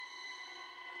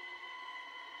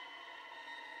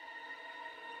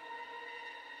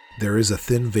There is a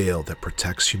thin veil that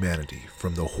protects humanity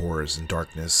from the horrors and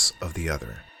darkness of the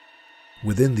other.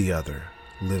 Within the other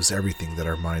lives everything that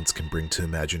our minds can bring to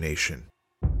imagination.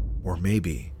 Or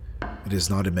maybe it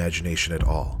is not imagination at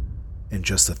all, and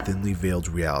just a thinly veiled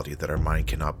reality that our mind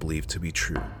cannot believe to be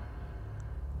true.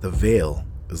 The veil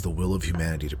is the will of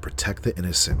humanity to protect the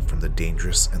innocent from the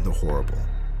dangerous and the horrible.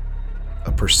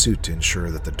 A pursuit to ensure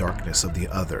that the darkness of the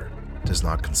other does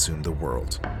not consume the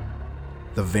world.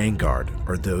 The vanguard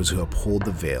are those who uphold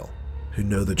the veil, who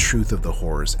know the truth of the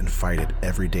horrors and fight it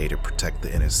every day to protect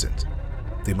the innocent.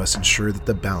 They must ensure that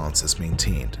the balance is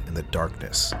maintained and the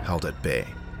darkness held at bay.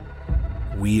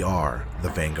 We are the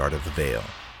vanguard of the veil.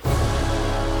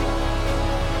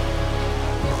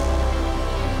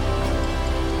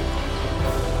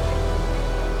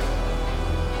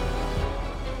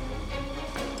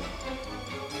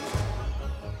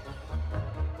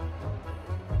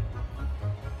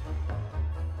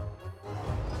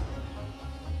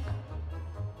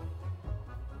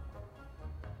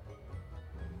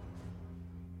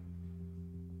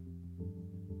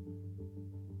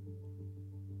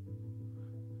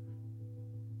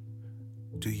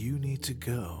 Do you need to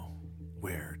go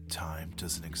where time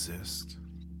doesn't exist?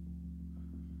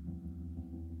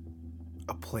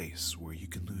 A place where you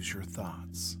can lose your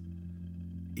thoughts,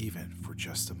 even for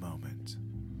just a moment.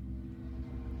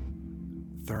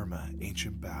 Therma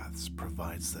Ancient Baths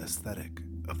provides the aesthetic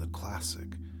of the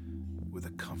classic with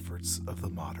the comforts of the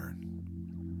modern.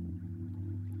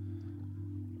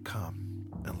 Come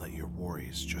and let your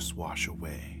worries just wash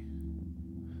away.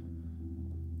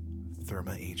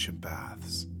 Therma Ancient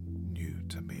Baths, new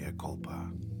to mea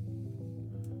culpa.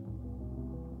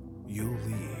 You'll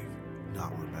leave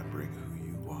not remembering who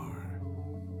you are.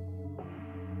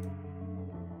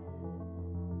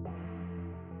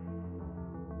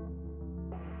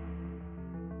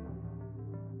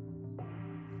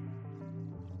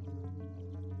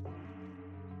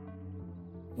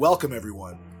 Welcome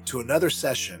everyone to another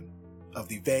session of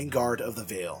the Vanguard of the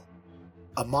Veil,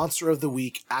 a Monster of the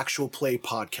Week actual play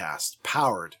podcast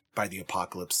powered by the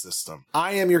Apocalypse System.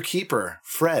 I am your keeper,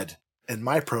 Fred, and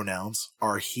my pronouns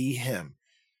are he, him.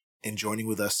 And joining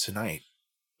with us tonight,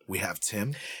 we have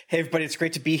Tim. Hey everybody, it's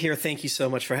great to be here. Thank you so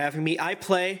much for having me. I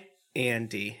play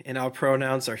Andy, and our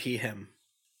pronouns are he, him.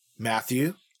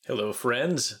 Matthew. Hello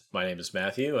friends, my name is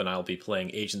Matthew, and I'll be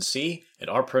playing Agent C, and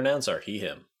our pronouns are he,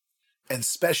 him. And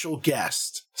special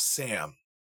guest, Sam.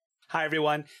 Hi,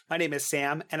 everyone. My name is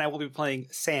Sam, and I will be playing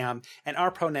Sam, and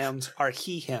our pronouns are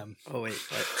he, him. Oh, wait,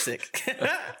 what? Sick.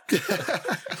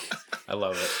 I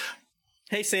love it.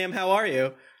 Hey, Sam, how are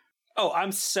you? Oh,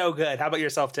 I'm so good. How about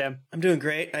yourself, Tim? I'm doing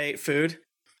great. I ate food.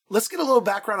 Let's get a little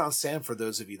background on Sam for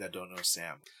those of you that don't know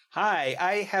Sam. Hi,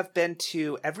 I have been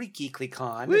to every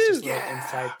GeeklyCon. Woo, There's just a little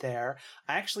insight there.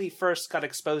 I actually first got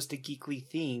exposed to geekly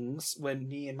things when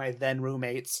me and my then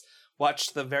roommates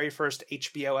watched the very first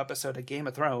HBO episode of Game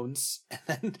of Thrones, and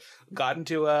then got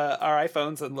into our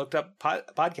iPhones and looked up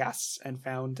podcasts and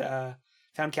found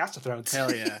Cast of Thrones.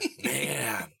 Hell yeah.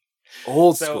 Man.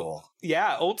 Old school.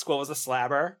 Yeah, old school. Was a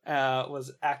slabber.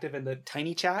 Was active in the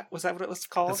Tiny Chat. Was that what it was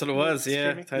called? That's what it was,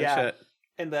 yeah. Tiny Chat.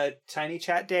 In the Tiny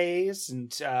Chat days,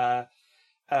 and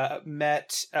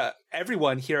met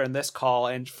everyone here in this call,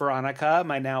 and Veronica,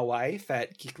 my now wife,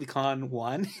 at GeeklyCon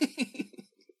 1.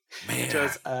 Man, which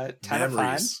was a ton of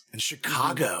fun. In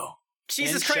Chicago.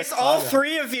 Jesus In Christ, Chicago. all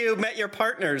three of you met your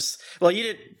partners. Well, you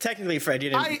didn't, technically, Fred, you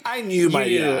didn't. I knew my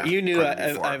You knew partner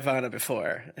before. Ivana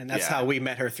before, and that's Yeah. how we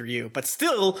met her through you. But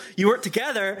still, you weren't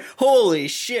together. Holy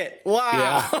shit.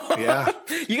 Wow. Yeah.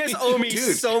 You guys owe me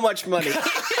Dude. so much money.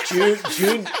 June.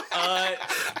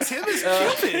 Tim is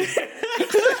Cupid.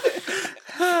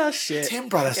 Oh, shit. Tim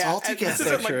brought us all and this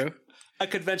together. isn't like a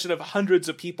convention of hundreds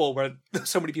of people where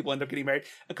so many people end up getting married.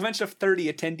 A convention of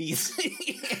 30 attendees.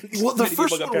 Well, the Many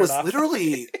first people got one was paired off.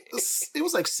 literally, it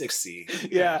was like 60.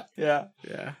 Yeah.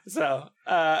 So,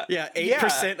 Yeah,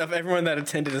 8% of everyone that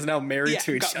attended is now married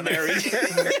to each got other. married.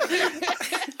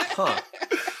 Huh.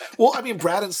 Well, I mean,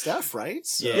 Brad and Steph, right?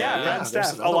 So, Yeah, Brad and there's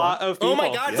Steph. A another lot one. of people. Oh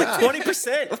my god, it's Yeah. like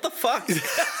 20%. What the fuck?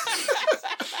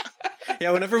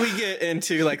 Yeah, whenever we get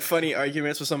into like funny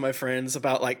arguments with some of my friends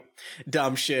about like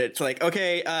dumb shit, it's like,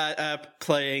 okay,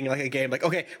 playing like a game, like,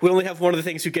 okay, we only have one of the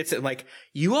things who gets it. I'm like,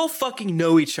 you all fucking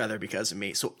know each other because of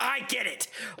me, so I get it.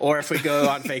 Or if we go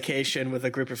on vacation with a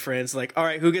group of friends, like, all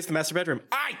right, who gets the master bedroom?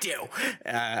 I do.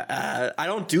 I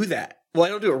don't do that. Well, I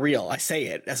don't do it real. I say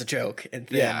it as a joke, and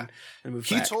then move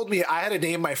He back. told me I had to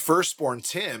name my firstborn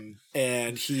Tim,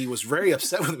 and he was very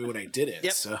upset with me when I did it.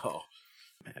 Yep. So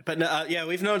But yeah,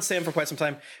 we've known Sam for quite some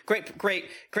time.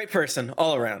 Great person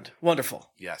all around. Wonderful.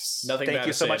 Yes. Nothing bad Thank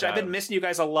you to so say much. I've about been him. missing you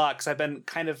guys a lot because I've been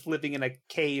kind of living in a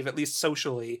cave, at least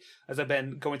socially, as I've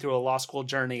been going through a law school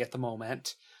journey at the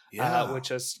moment. Yeah.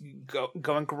 Which is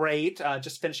going great.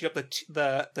 Just finishing up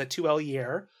the 2L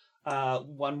year.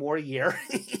 One more year,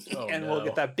 Oh, and no. we'll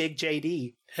get that big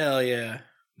JD. Hell yeah.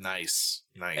 Nice.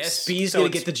 SB's So gonna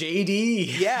it's- get the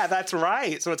JD Yeah, that's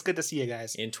right. So it's good to see you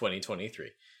guys. in 2023.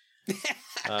 Yeah,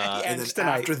 And then just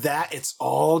tonight. after that, it's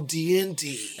all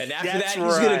D&D. And after That's that,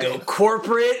 he's gonna go right.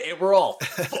 corporate, and we're all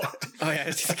fucked. Oh yeah,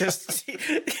 it's just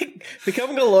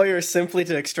becoming a lawyer simply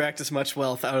to extract as much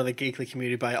wealth out of the geekly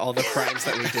community by all the crimes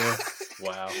that we do.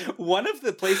 Wow. One of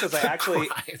the places I actually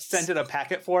Christ. sent in a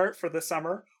packet for the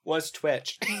summer was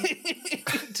Twitch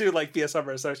to like be a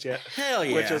summer associate, Hell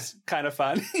yeah. which was kind of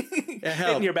fun. hell.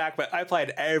 Hitting your back, but I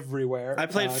applied everywhere. I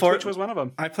played Twitch was one of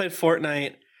them. I played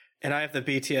Fortnite, and I have the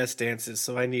BTS dances,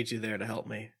 so I need you there to help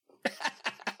me.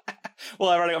 Well,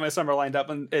 I already got my summer lined up,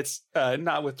 and it's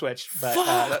not with Twitch, but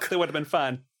that would have been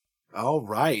fun. All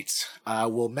right.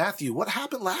 Well, Matthew, what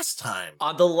happened last time?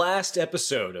 On the last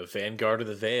episode of Vanguard of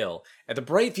the Veil, at the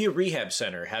Brightview Rehab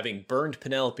Center, having burned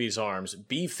Penelope's arms,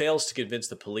 Bee fails to convince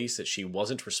the police that she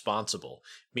wasn't responsible.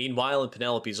 Meanwhile, in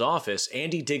Penelope's office,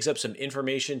 Andy digs up some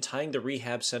information tying the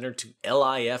rehab center to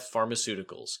LIF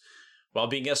Pharmaceuticals. While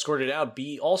being escorted out,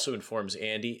 Bee also informs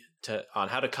Andy on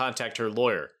how to contact her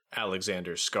lawyer,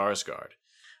 Alexander Skarsgård.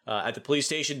 At the police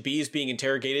station, Bee is being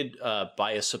interrogated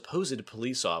by a supposed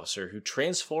police officer who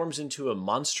transforms into a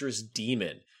monstrous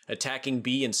demon, attacking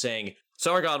Bee and saying,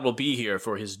 Sargon will be here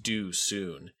for his due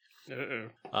soon.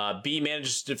 Bee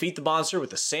manages to defeat the monster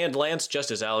with a sand lance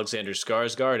just as Alexander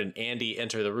Skarsgård and Andy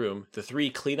enter the room. The three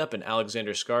clean up, and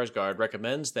Alexander Skarsgård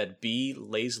recommends that Bee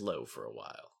lays low for a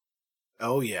while.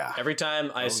 Oh, yeah. Every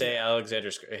time I say Alexander,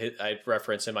 I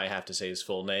reference him, I have to say his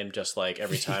full name, just like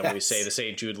every time we Yes. say the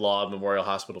St. Jude Law Memorial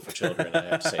Hospital for Children, I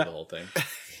have to say the whole thing.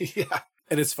 Yeah.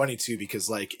 And it's funny too, because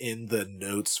like in the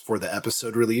notes for the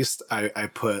episode released, I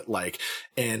put like,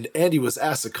 and Andy was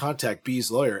asked to contact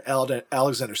Bee's lawyer,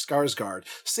 Alexander Skarsgård,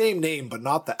 same name, but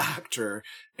not the actor.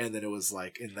 And then it was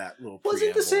like in that little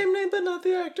preamble. name, but not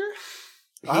the actor?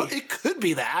 It could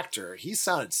be the actor. He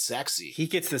sounded sexy. He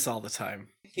gets this all the time.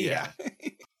 Yeah.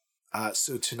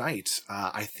 So tonight,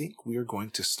 I think we are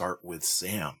going to start with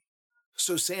Sam.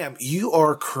 So Sam, you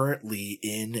are currently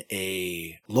in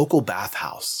a local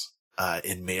bathhouse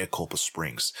in Mea Culpa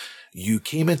Springs. You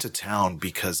came into town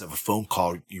because of a phone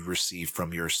call you received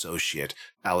from your associate,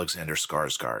 Alexander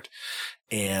Skarsgård.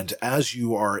 And as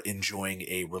you are enjoying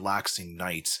a relaxing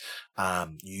night,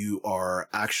 you are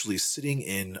actually sitting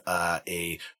in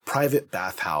a private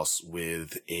bathhouse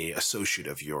with a associate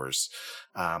of yours,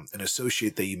 an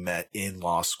associate that you met in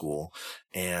law school,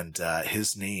 and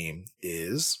his name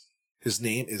is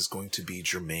going to be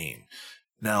Jermaine.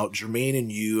 Now, Jermaine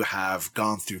and you have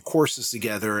gone through courses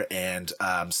together, and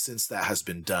since that has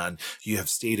been done, you have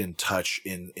stayed in touch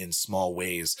in small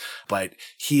ways. But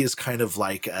he is kind of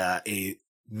like a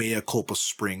Mea Culpa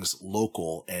Springs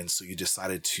local, and so you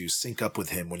decided to sync up with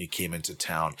him when you came into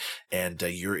town, and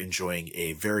you're enjoying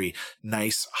a very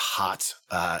nice, hot,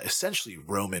 essentially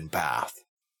Roman bath.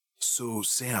 So,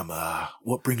 Sam,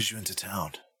 what brings you into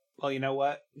town? Well, you know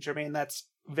what, Jermaine? That's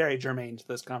very germane to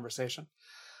this conversation.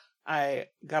 I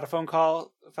got a phone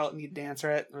call, felt needed to answer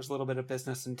it. There was a little bit of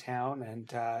business in town, and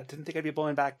didn't think I'd be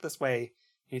blowing back this way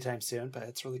anytime soon, but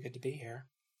it's really good to be here.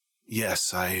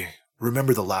 Yes, I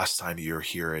remember the last time you were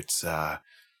here. It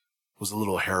was a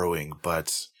little harrowing,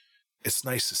 but it's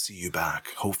nice to see you back.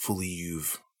 Hopefully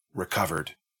you've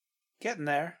recovered. Getting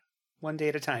there. One day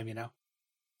at a time, you know.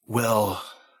 Well,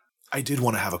 I did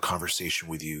want to have a conversation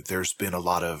with you. There's been a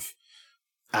lot of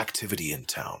activity in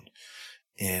town,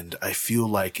 and I feel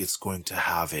like it's going to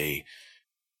have a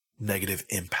negative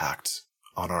impact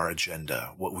on our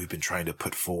agenda, what we've been trying to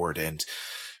put forward, and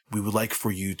we would like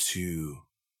for you to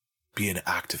be an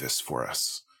activist for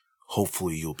us.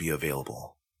 Hopefully you'll be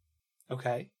available.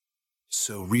 Okay.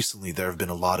 So recently there have been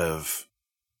a lot of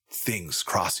things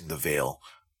crossing the veil.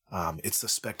 It's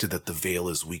suspected that the veil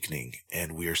is weakening,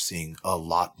 and we are seeing a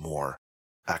lot more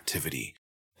activity.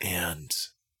 And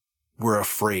we're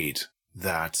afraid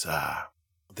that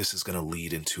this is going to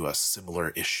lead into a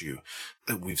similar issue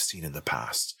that we've seen in the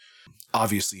past.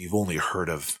 Obviously, you've only heard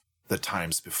of the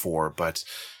times before, but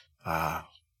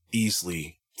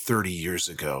easily 30 years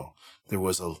ago, there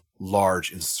was a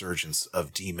large insurgence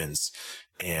of demons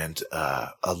and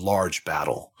a large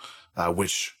battle,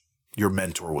 which your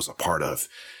mentor was a part of.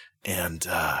 And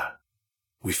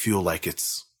we feel like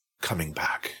it's coming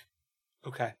back.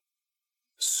 Okay.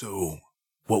 So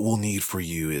what we'll need for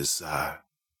you is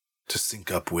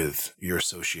sync up with your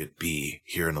associate B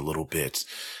here in a little bit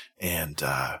and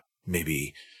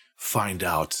maybe find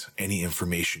out any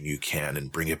information you can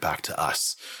and bring it back to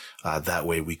us. That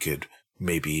way we could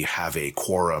maybe have a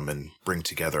quorum and bring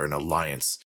together an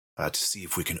alliance to see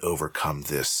if we can overcome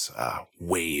this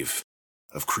wave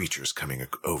of creatures coming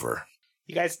over.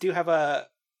 You guys do have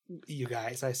you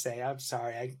guys, I say, I'm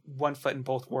sorry, one foot in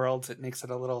both worlds. It makes it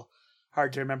a little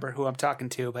hard to remember who I'm talking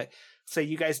to, but so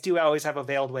you guys do always have a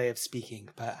veiled way of speaking,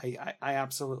 but I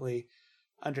absolutely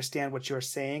understand what you're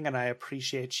saying, and I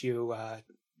appreciate you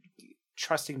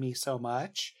trusting me so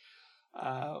much.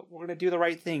 We're going to do the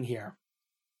right thing here.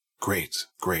 Great.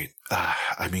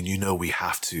 I mean, we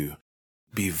have to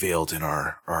be veiled in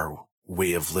our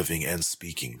way of living and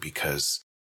speaking because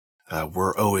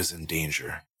we're always in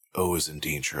danger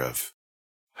of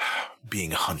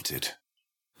being hunted.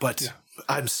 But yeah.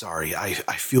 I'm sorry, I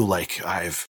feel like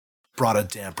I've brought a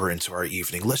damper into our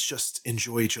evening. Let's just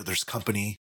enjoy each other's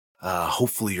company.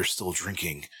 Hopefully you're still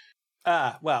drinking.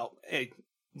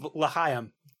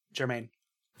 L'chaim, Jermaine.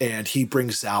 And he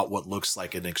brings out what looks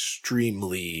like an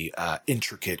extremely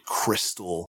intricate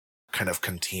crystal kind of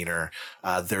container.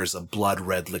 There's a blood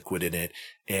red liquid in it,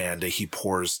 and he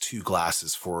pours 2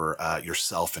 glasses for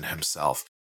yourself and himself.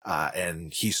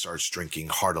 And he starts drinking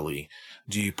heartily.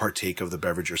 Do you partake of the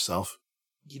beverage yourself?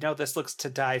 This looks to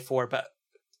die for, but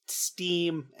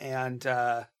steam and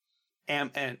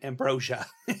ambrosia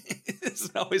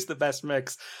is always the best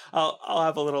mix. I'll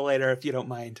have a little later if you don't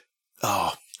mind.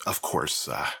 Oh, of course.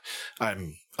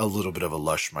 I'm a little bit of a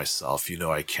lush myself.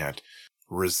 I can't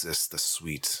resist the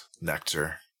sweet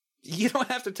nectar. You don't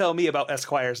have to tell me about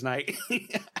Esquire's night.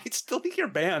 I still think you're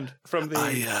banned from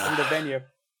the venue.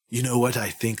 You know what? I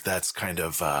think that's kind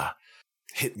of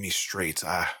hit me straight.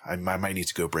 I might need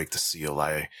to go break the seal.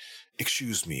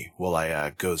 Excuse me while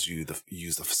I go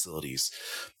use the facilities.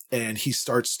 And he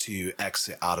starts to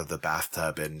exit out of the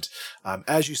bathtub. And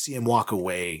as you see him walk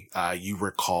away, you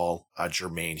recall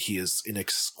Jermaine. He is an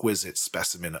exquisite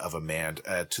specimen of a man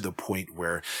to the point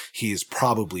where he is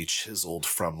probably chiseled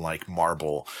from like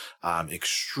marble,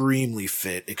 extremely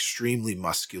fit, extremely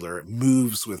muscular,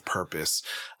 moves with purpose.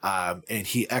 And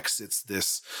he exits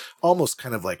this almost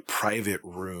kind of like private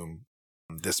room,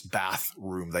 this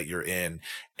bathroom that you're in,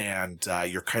 and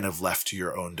you're kind of left to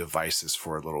your own devices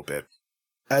for a little bit.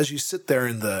 As you sit there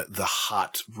in the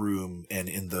hot room and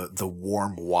in the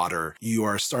warm water, you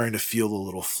are starting to feel a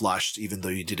little flushed, even though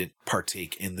you didn't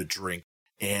partake in the drink.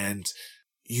 And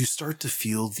you start to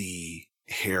feel the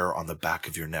hair on the back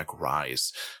of your neck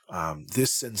rise.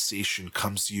 This sensation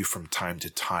comes to you from time to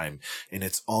time, and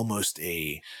it's almost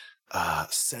a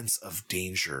sense of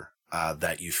danger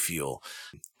that you feel.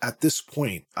 At this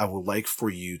point, I would like for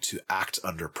you to act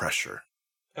under pressure.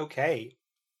 Okay.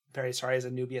 Very sorry, as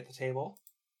a newbie at the table.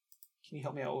 Can you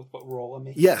help me out with what roll I'm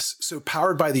making? Yes. So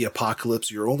powered by the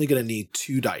apocalypse, you're only going to need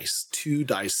 2 dice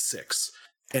 6.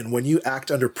 And when you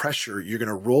act under pressure, you're going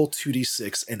to roll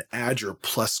 2d6 and add your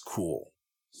plus cool.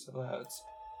 So that's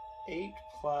 8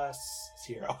 plus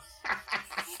 0.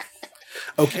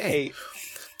 Okay. 8.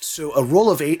 So a roll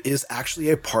of 8 is actually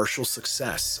a partial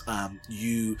success.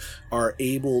 You are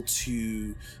able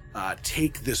to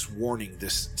take this warning,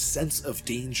 this sense of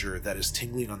danger that is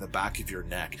tingling on the back of your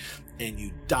neck, and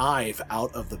you dive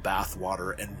out of the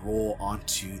bathwater and roll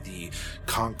onto the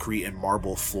concrete and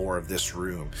marble floor of this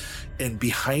room. And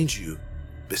behind you,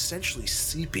 essentially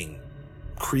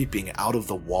creeping out of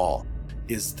the wall,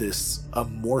 is this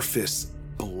amorphous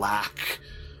black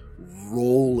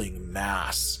rolling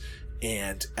mass.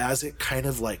 And as it kind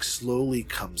of like slowly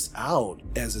comes out,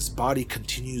 as its body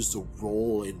continues to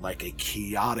roll in like a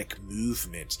chaotic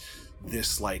movement,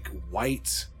 this like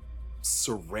white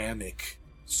ceramic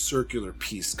circular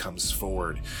piece comes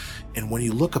forward. And when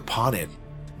you look upon it,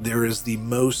 there is the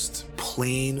most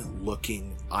plain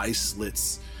looking eye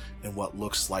slits and what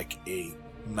looks like a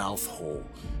mouth hole.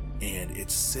 And it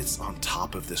sits on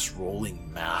top of this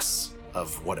rolling mass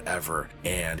of whatever,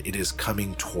 and it is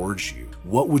coming towards you.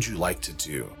 What would you like to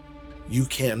do? You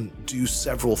can do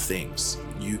several things.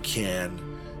 You can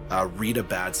read a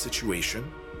bad situation.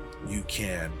 You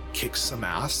can kick some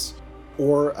ass,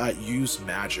 or use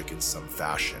magic in some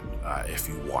fashion if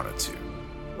you wanted to.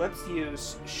 Let's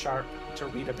use Sharp to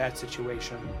read a bad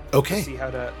situation. Okay. To see how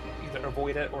to either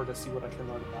avoid it or to see what I can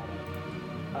learn about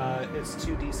it. It's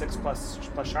 2d6 plus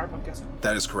Sharp, I'm guessing?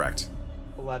 That is correct.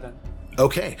 11.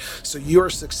 Okay, so you are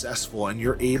successful, and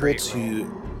you're able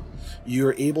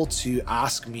to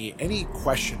ask me any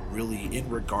question really in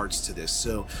regards to this.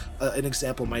 So an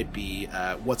example might be,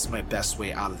 what's my best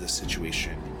way out of this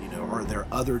situation? Are there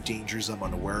other dangers I'm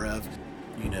unaware of?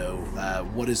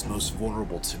 what is most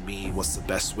vulnerable to me, what's the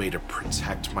best way to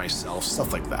protect myself,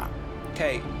 stuff like that.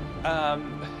 Okay.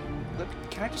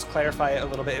 Can I just clarify a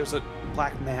little bit? It was a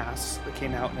black mass that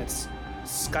came out and it's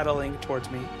scuttling towards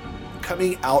me.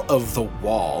 Coming out of the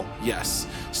wall, yes.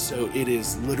 So it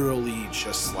is literally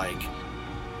just like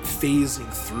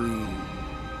phasing through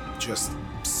just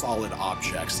solid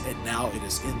objects, and now it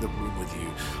is in the room with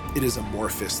you. It is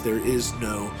amorphous. There is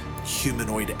no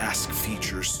humanoid-esque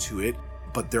features to it,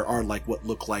 but there are like what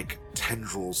look like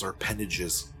tendrils or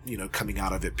appendages, coming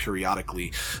out of it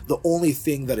periodically. The only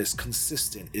thing that is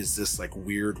consistent is this like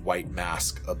weird white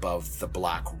mask above the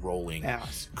black rolling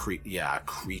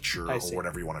creature or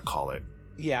whatever you want to call it.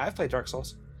 Yeah, I've played Dark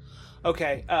Souls.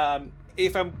 Okay,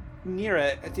 if I'm near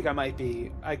it, I think I might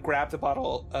be. I grab the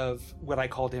bottle of what I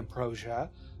called ambrosia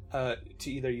to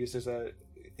either use as a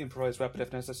improvised weapon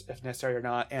if necessary or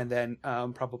not, and then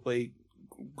probably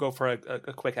go for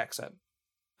a quick exit.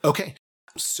 Okay.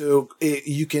 So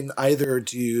you can either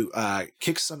do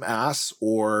kick some ass,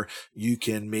 or you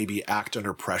can maybe act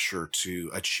under pressure to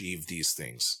achieve these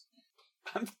things.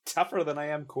 I'm tougher than I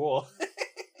am cool.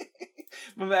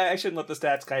 I shouldn't let the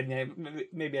stats guide me.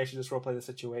 Maybe I should just roleplay the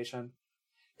situation.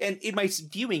 And in my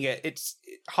viewing it, it's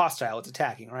hostile. It's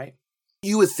attacking, right?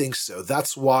 You would think so.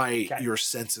 That's why your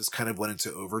senses kind of went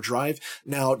into overdrive.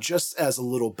 Now, just as a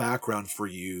little background for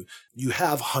you, you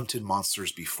have hunted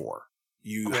monsters before.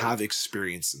 You have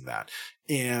experience in that.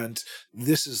 And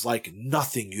this is like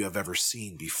nothing you have ever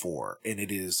seen before. And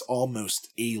it is almost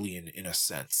alien in a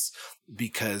sense,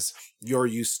 because you're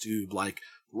used to like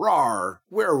rawr,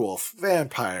 werewolf,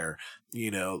 vampire,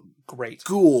 great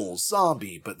ghoul,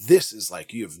 zombie. But this is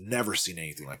like, you have never seen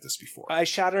anything like this before. I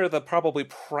shatter the probably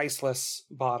priceless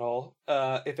bottle,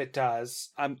 if it does.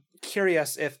 I'm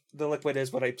curious if the liquid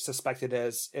is what I suspect it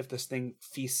is, if this thing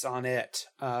feasts on it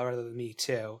rather than me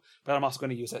too. But I'm also going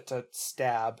to use it to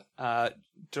stab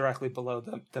directly below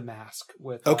the mask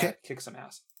with kick some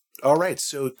ass. All right,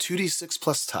 so 2d6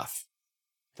 plus tough.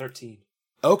 13.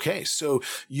 Okay, so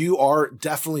you are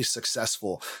definitely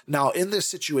successful. Now, in this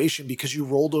situation, because you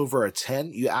rolled over a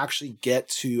 10, you actually get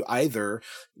to either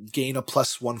gain a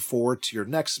 +1 forward to your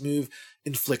next move,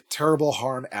 inflict terrible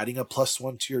harm, adding a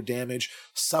 +1 to your damage,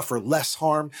 suffer less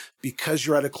harm. Because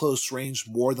you're at a close range,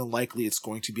 more than likely it's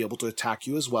going to be able to attack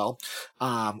you as well.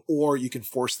 Or you can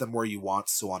force them where you want,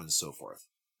 so on and so forth.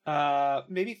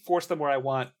 Maybe force them where I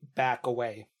want, back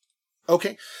away.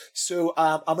 Okay, so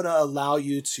I'm going to allow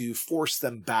you to force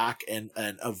them back and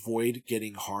avoid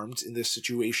getting harmed in this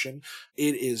situation.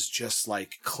 It is just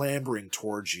like clambering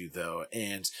towards you, though,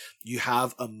 and you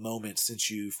have a moment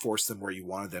since you forced them where you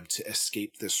wanted them to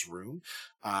escape this room.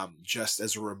 Just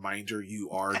as a reminder, you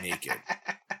are naked.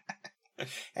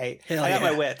 Hey, I got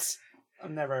my wits.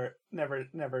 I'm never,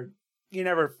 you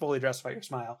never fully justify your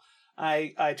smile.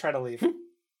 I try to leave.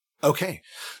 Okay,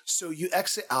 so you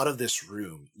exit out of this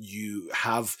room. You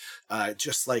have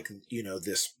just like,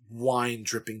 this wine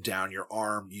dripping down your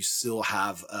arm. You still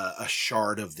have a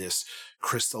shard of this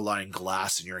crystalline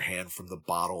glass in your hand from the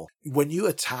bottle. When you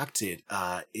attacked it,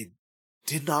 it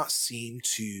did not seem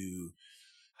to...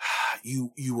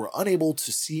 You were unable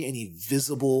to see any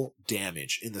visible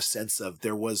damage, in the sense of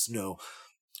there was no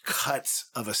cut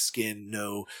of a skin,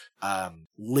 no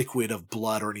liquid of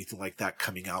blood or anything like that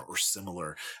coming out or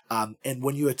similar. And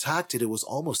when you attacked it, it was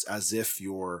almost as if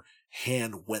your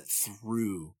hand went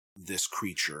through this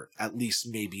creature. At least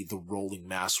maybe the rolling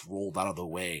mass rolled out of the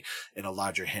way and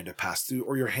allowed your hand to pass through,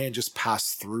 or your hand just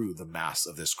passed through the mass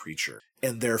of this creature.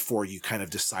 And therefore you kind of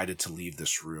decided to leave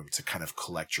this room to kind of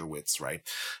collect your wits, right?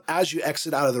 As you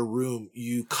exit out of the room,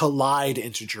 you collide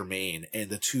into Jermaine, and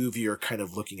the two of you are kind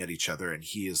of looking at each other, and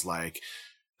he is like,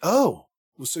 "Oh,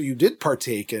 well, so you did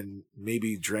partake and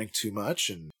maybe drank too much,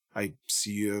 and I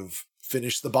see you have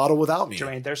finished the bottle without me."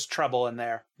 Jermaine, there's trouble in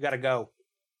there. You gotta go.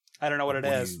 I don't know what it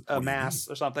is. A mass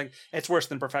or something. It's worse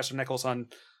than Professor Nichols on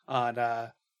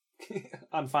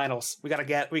on finals. We gotta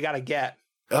get.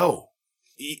 Oh,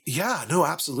 yeah, no,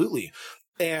 absolutely.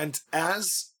 And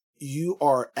as you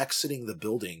are exiting the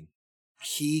building,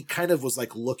 he kind of was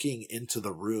like looking into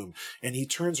the room, and he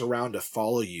turns around to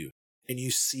follow you. And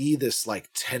you see this like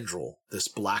tendril, this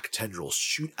black tendril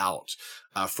shoot out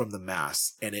from the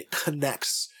mass, and it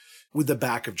connects with the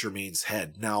back of Jermaine's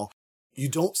head. Now, you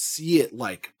don't see it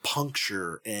like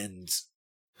puncture and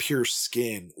pierce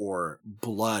skin or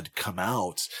blood come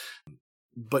out,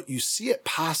 but you see it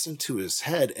pass into his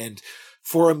head. And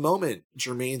for a moment,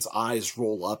 Jermaine's eyes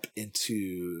roll up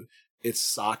into its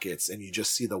sockets, and you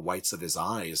just see the whites of his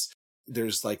eyes.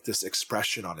 There's like this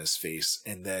expression on his face,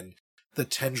 and then the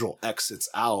tendril exits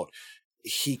out,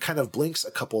 he kind of blinks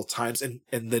a couple of times and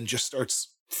then just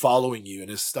starts following you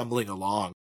and is stumbling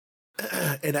along.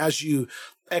 And as you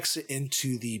exit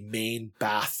into the main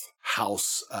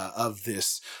bathhouse of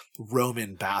this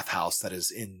Roman bathhouse that is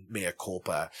in Mea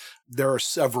Culpa, there are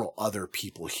several other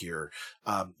people here.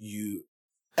 You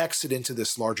exit into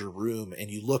this larger room and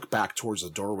you look back towards the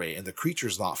doorway, and the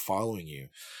creature's not following you.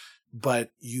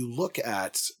 But you look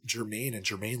at Jermaine, and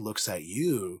Jermaine looks at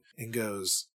you and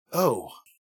goes, "Oh,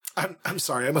 I'm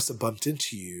sorry, I must have bumped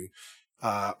into you.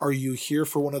 Are you here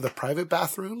for one of the private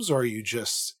bathrooms, or are you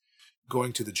just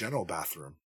going to the general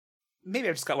bathroom?" Maybe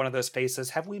I've just got one of those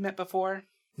faces. Have we met before?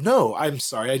 No, I'm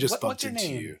sorry, I just bumped what's your into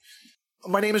name? you.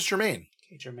 My name is Jermaine.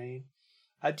 Okay, Jermaine.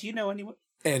 Do you know anyone?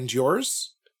 And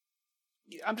yours?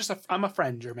 I'm a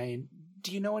friend, Jermaine.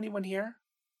 Do you know anyone here?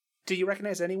 Do you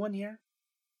recognize anyone here?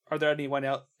 Are there anyone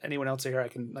else here I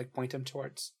can like point him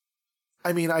towards?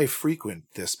 I mean, I frequent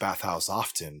this bathhouse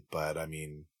often, but I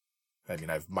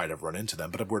might have run into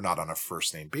them, but we're not on a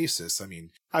first name basis. I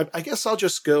mean, I guess I'll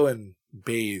just go and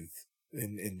bathe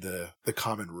in the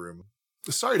common room.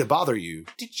 Sorry to bother you.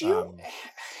 Did you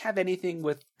have anything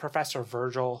with Professor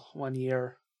Virgil one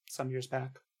year, some years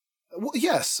back? Well,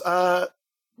 yes.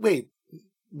 Wait,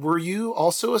 were you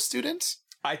also a student?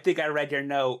 I think I read your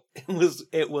note.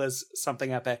 It was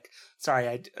something epic. Sorry,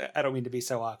 I don't mean to be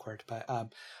so awkward, but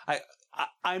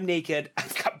I'm naked.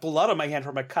 I've got blood on my hand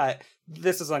from a cut.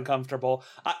 This is uncomfortable.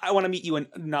 I want to meet you and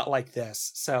not like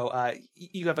this. So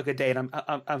you have a good day, and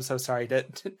I'm so sorry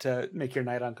to make your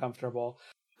night uncomfortable.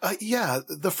 Yeah,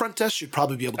 the front desk should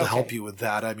probably be able to help you with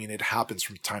that. I mean, it happens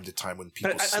from time to time when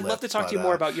people slip. I'd love to talk to you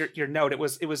more about your note. It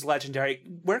was legendary.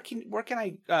 Where can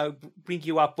I bring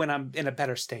you up when I'm in a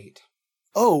better state?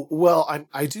 Oh, well,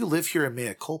 I do live here in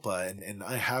Mea Culpa, and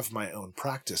I have my own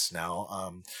practice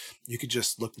now. You could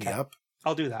just look me up.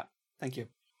 I'll do that. Thank you.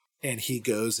 And he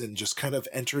goes and just kind of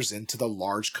enters into the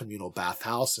large communal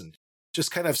bathhouse and just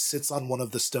kind of sits on one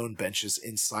of the stone benches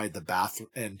inside the bathroom.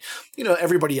 And,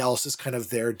 everybody else is kind of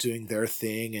there doing their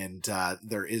thing, and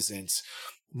there isn't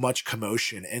much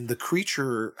commotion. And the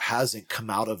creature hasn't come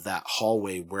out of that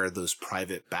hallway where those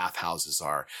private bathhouses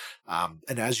are.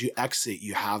 And as you exit,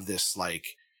 you have this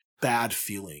like bad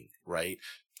feeling, right?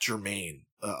 Jermaine,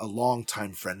 a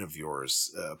longtime friend of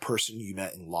yours, a person you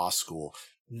met in law school,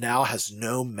 now has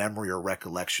no memory or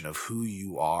recollection of who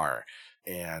you are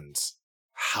and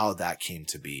how that came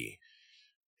to be.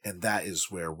 And that is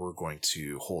where we're going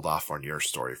to hold off on your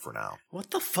story for now.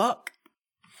 What the fuck?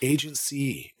 Agent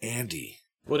C, Andy.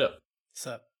 What up? What's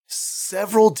up?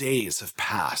 Several days have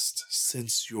passed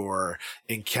since your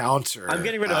encounter. I'm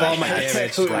getting rid of all my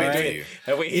damage. Right?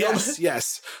 Have we healed?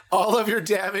 Yes. All of your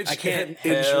damage and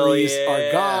injuries Hell yeah.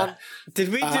 are gone. Did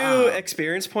we do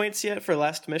experience points yet for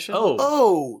last mission?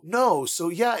 Oh, no. So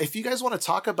yeah, if you guys want to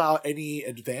talk about any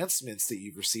advancements that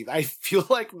you've received, I feel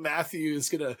like Matthew is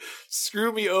going to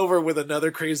screw me over with another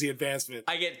crazy advancement.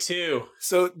 I get 2.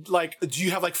 So do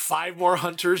you have 5 more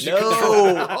hunters?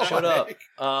 No, shut up.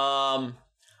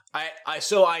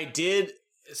 I did,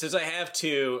 since I have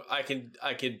 2, I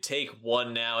can take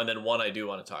 1 now, and then 1 I do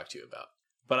want to talk to you about.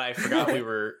 But I forgot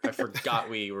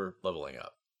we were leveling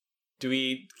up. Do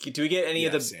we get any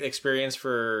of the experience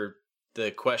for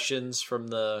the questions from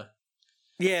the?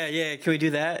 Yeah. Can we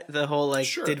do that? The whole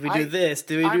sure. Did we do this?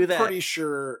 Did we do that?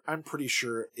 I'm pretty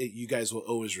sure you guys will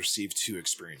always receive 2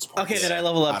 experience points. Okay, then I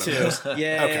level up 2.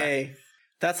 Yay. Okay.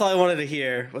 That's all I wanted to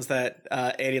hear was that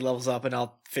Andy levels up, and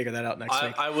I'll figure that out next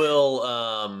week. I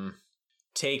will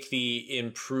take the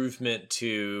improvement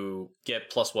to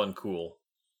get +1 cool.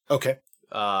 Okay.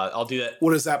 I'll do that.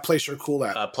 What does that place your cool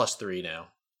at? +3 now.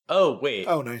 Oh, wait.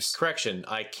 Oh, nice. Correction.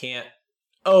 I can't.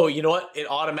 Oh, you know what? It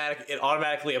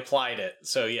automatically applied it.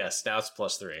 So yes, now it's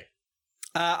 +3.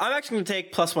 I'm actually going to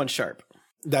take +1 sharp.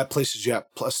 That places you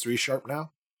at +3 sharp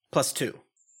now? +2.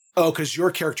 Oh, because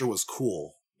your character was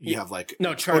cool. You have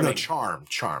charming. no, charm.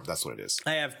 That's what it is.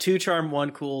 I have 2 charm,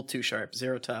 1 cool, 2 sharp,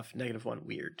 0 tough, -1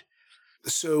 weird.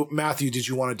 So Matthew, did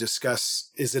you want to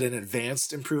discuss? Is it an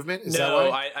advanced improvement? Is no, that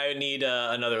right? I need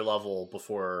another level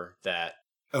before that.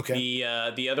 Okay.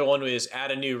 The other one was add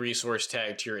a new resource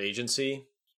tag to your agency.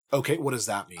 Okay, what does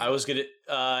that mean? I was gonna.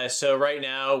 So right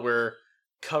now we're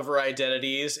cover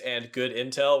identities and good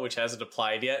intel, which hasn't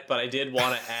applied yet. But I did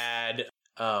want to add.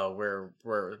 Where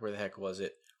the heck was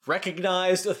it?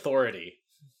 Recognized authority.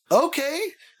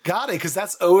 Okay, got it. Because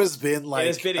that's always been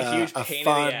it's been a huge pain in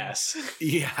the ass.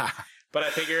 Yeah. But I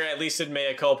figure at least in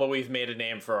Mea Culpa we've made a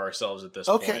name for ourselves at this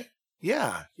point. Okay.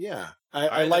 Yeah.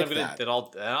 I like that. Then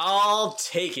I'll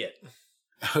take it.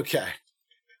 Okay.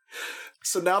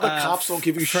 So now the cops won't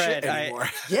give you Fred, shit anymore.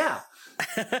 Yeah.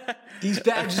 These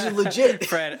badges are legit.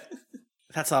 Fred,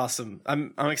 That's awesome.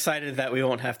 I'm excited that we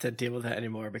won't have to deal with that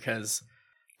anymore because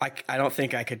I don't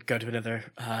think I could go to another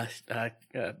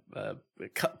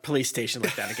police station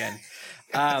like that again.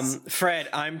 Yes. Fred,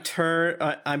 I'm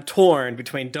torn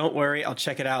between don't worry, I'll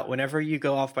check it out whenever you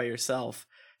go off by yourself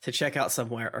to check out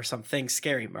somewhere or something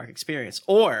scary, mark experience,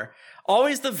 or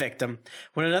always the victim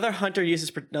when another hunter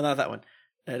uses no, not that one.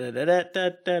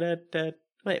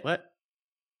 Wait, what?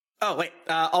 Oh, wait.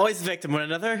 Always the victim. When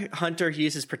another hunter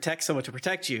uses protect someone to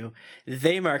protect you,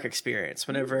 they mark experience.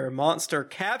 Whenever a monster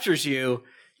captures you,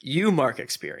 you mark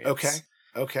experience.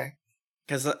 Okay.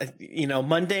 Because,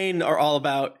 mundane are all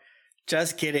about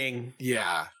just getting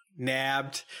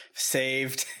nabbed,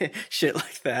 saved, shit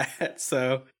like that.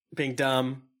 So being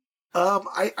dumb.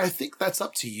 I think that's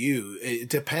up to you. It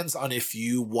depends on if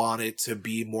you want it to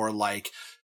be more like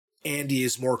Andy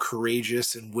is more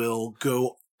courageous and will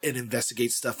go and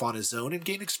investigate stuff on his own and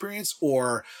gain experience,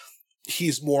 or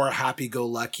he's more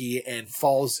happy-go-lucky and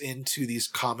falls into these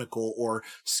comical or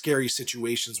scary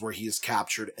situations where he is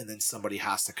captured and then somebody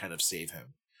has to kind of save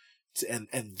him. And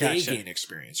they gain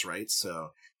experience, right?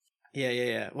 So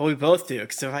Yeah. Well, we both do.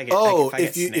 Because if I get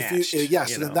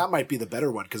snatched, then that might be the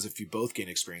better one. Because if you both gain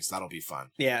experience, that'll be fun.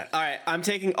 Yeah. All right. I'm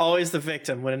taking always the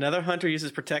victim. When another hunter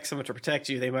uses protect someone to protect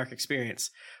you, they mark experience.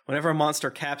 Whenever a monster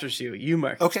captures you, you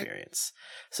mark experience.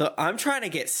 So I'm trying to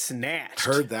get snatched.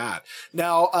 Heard that.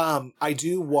 Now, I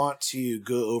do want to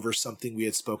go over something we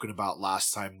had spoken about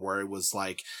last time, where it was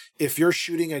like, if you're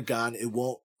shooting a gun, it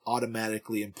won't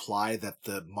automatically imply that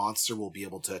the monster will be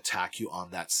able to attack you on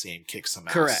that same kick some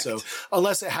ass. Correct. So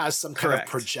unless it has some kind of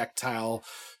projectile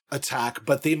attack,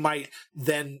 but they might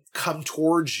then come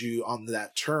towards you on their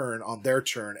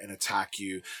turn and attack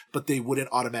you, but they wouldn't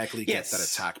automatically get that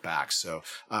attack back. So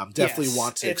definitely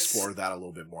want to explore that a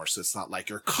little bit more. So it's not like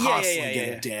you're constantly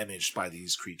getting damaged by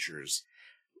these creatures.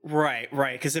 Right.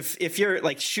 Because if you're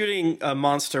like shooting a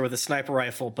monster with a sniper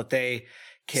rifle, but they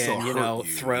can,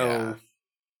 throw...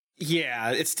 Yeah,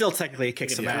 it's still technically a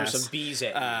kick some ass. Some bees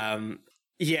at you.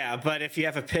 Yeah, but if you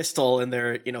have a pistol and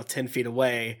they're 10 feet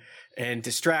away and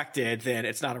distracted, then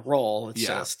it's not a roll. It's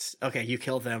just okay. You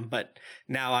kill them, but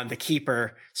now I'm the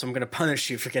keeper, so I'm going to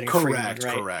punish you for getting a free one, right?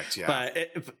 Correct. Yeah,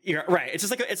 but you're right. It's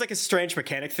just like a strange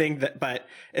mechanic thing but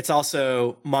it's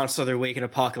also Monster of the Week and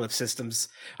Apocalypse systems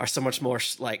are so much more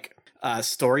like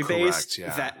story based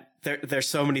that there's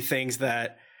so many things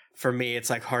that. For me, it's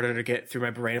like harder to get through my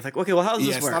brain. It's like, okay, well, how does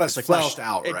this work? It's not as fleshed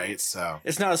out, right? So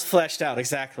it's not as fleshed out,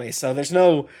 exactly. So there's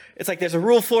a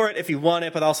rule for it if you want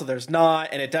it, but also there's not,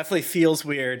 and it definitely feels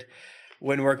weird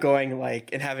when we're going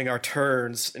like and having our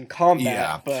turns in combat.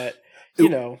 Yeah. But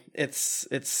it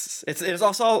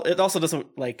also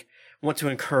doesn't like want to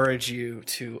encourage you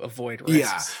to avoid risks.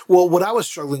 Yeah. Well, what I was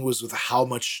struggling was with how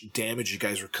much damage you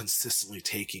guys were consistently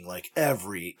taking, like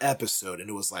every episode, and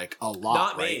it was like a lot,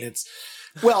 Not right? me. And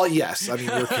well, yes. I mean,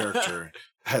 your character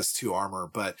has 2 armor,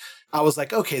 but I was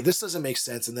like, okay, this doesn't make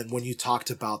sense. And then when you talked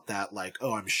about that, like,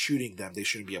 oh, I'm shooting them, they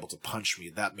shouldn't be able to punch me.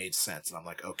 That made sense. And I'm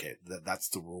like, okay, that's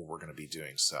the rule we're going to be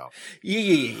doing. So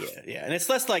yeah. And it's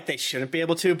less like they shouldn't be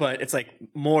able to, but it's like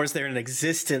more is there an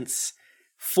existence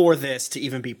for this to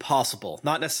even be possible?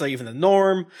 Not necessarily even the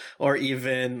norm or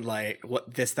even like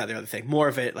what this, that, the other thing. More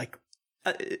of it like,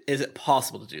 is it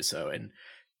possible to do so? And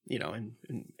and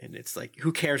it's like,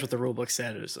 who cares what the rule book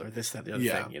says or this, that, the other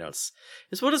thing?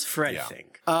 It's what does Fred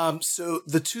think? So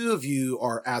the 2 of you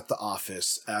are at the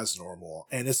office as normal,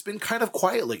 and it's been kind of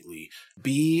quiet lately.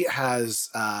 B has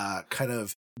kind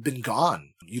of been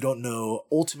gone. You don't know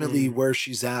ultimately where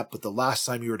she's at, but the last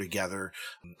time you were together,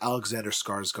 Alexander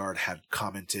Skarsgård had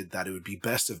commented that it would be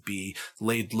best if B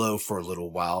laid low for a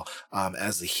little while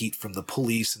as the heat from the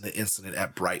police and the incident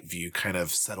at Brightview kind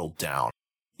of settled down.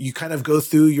 You kind of go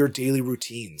through your daily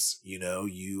routines.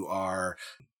 You are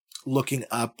looking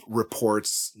up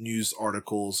reports, news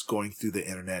articles, going through the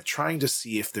internet, trying to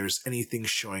see if there's anything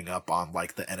showing up on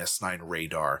like the NS9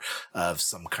 radar of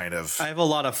some kind of... I have a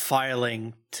lot of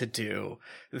filing to do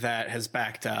that has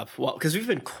backed up. Well, because we've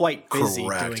been quite busy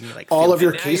doing like all of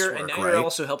your casework, casework, right? You're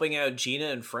also helping out Gina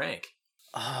and Frank.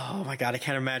 Oh my God, I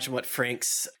can't imagine what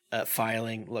Frank's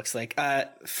filing looks like.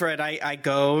 Fred, I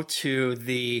go to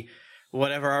the...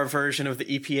 whatever our version of the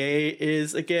EPA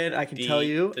is again, I can tell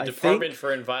you. The Department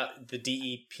for the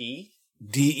DEP?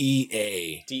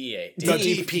 DEA.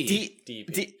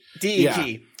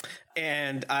 DEP.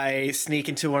 And I sneak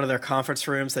into one of their conference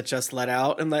rooms that just let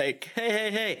out and like,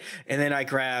 hey. And then I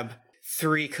grab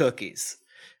 3 cookies.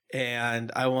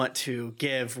 And I want to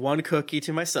give 1 cookie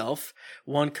to myself,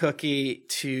 1 cookie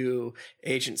to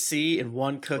Agent C, and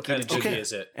 1 cookie what kind to of cookie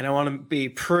is it? And I want to be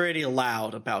pretty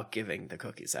loud about giving the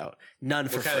cookies out. None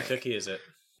for free. What kind of cookie is it?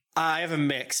 I have a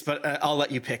mix, but I'll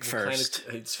let you pick first.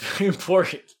 It's very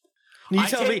important. You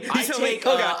tell me.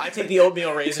 I take the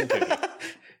oatmeal raisin cookie.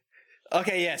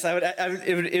 Okay, yes,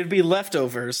 it would be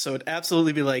leftovers, so it'd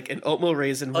absolutely be like an oatmeal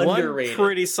raisin, Underrated. one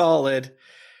pretty solid.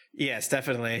 Yes,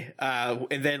 definitely.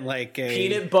 And then like a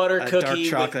peanut butter cookie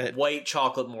dark chocolate with white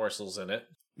chocolate morsels in it.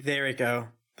 There we go.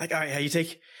 Like, all right,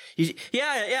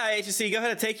 yeah, agency, go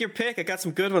ahead and take your pick. I got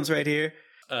some good ones right here.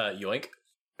 Yoink.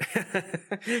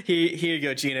 Here you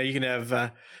go, Gina. You can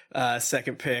have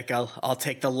second pick. I'll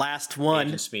take the last one.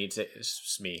 Agency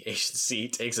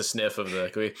takes a sniff of the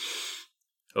cookie.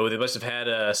 Oh, they must have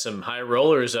had some high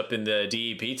rollers up in the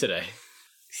DEP today.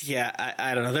 Yeah,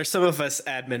 I don't know. There's some of us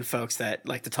admin folks that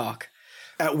like to talk.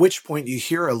 At which point you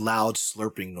hear a loud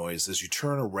slurping noise. As you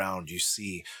turn around, you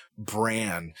see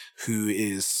Bran, who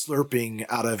is slurping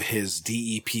out of his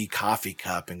DEP coffee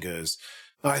cup and goes,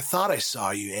 I thought I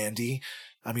saw you, Andy.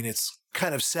 I mean, it's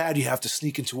kind of sad you have to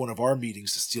sneak into one of our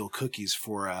meetings to steal cookies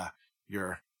for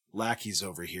your lackeys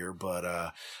over here. But,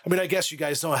 I mean, I guess you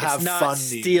guys don't have fun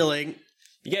stealing.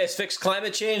 You guys fixed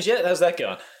climate change yet? How's that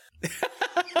going?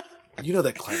 You know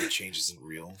that climate change isn't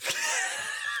real.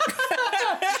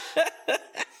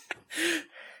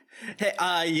 Hey,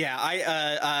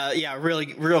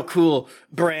 really, real cool.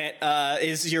 Brant,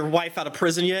 is your wife out of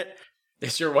prison yet?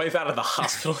 Is your wife out of the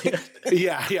hospital yet?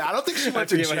 Yeah. I don't think she went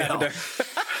to jail.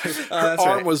 Her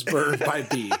arm was burned by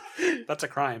B. That's a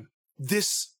crime.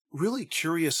 This really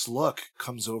curious look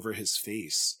comes over his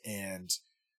face, and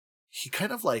he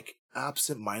kind of like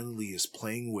absentmindedly is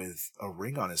playing with a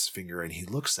ring on his finger, and he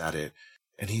looks at it,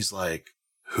 and he's like,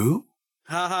 who?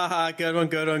 Ha ha ha, good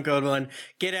one.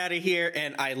 Get out of here,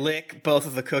 and I lick both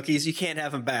of the cookies. You can't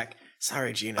have them back.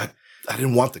 Sorry, Gina. I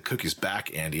didn't want the cookies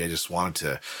back, Andy. I just wanted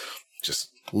to just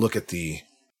look at the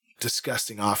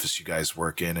disgusting office you guys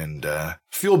work in and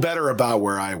feel better about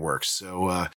where I work.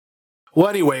 So, well,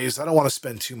 anyways, I don't want to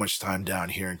spend too much time down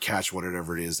here and catch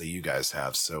whatever it is that you guys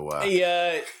have. So,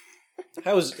 hey,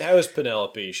 how is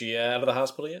Penelope? Is she out of the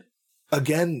hospital yet?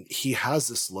 Again, he has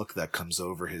this look that comes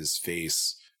over his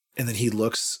face, and then he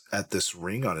looks at this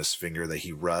ring on his finger that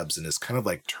he rubs and is kind of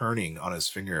like turning on his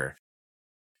finger.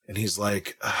 And he's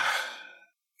like,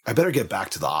 I better get back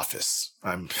to the office.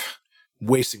 I'm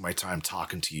wasting my time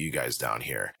talking to you guys down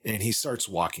here. And he starts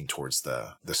walking towards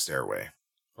the stairway.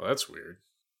 Well, that's weird.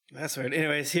 That's weird.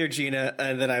 Anyways, here, Gina,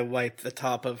 and then I wipe the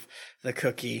top of the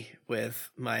cookie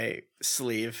with my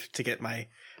sleeve to get my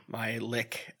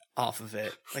lick off of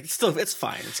it. Like, it's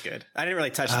fine. It's good. I didn't really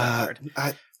touch that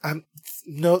hard.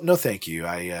 No, thank you.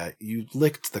 You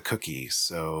licked the cookie,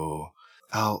 so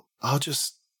I'll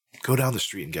just go down the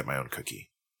street and get my own cookie.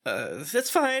 It's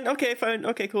fine. Okay, fine.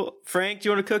 Okay, cool. Frank, do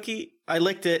you want a cookie? I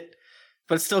licked it,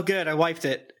 but it's still good. I wiped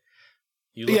it.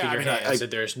 You look at your hands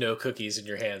and there's no cookies in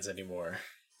your hands anymore.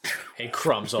 And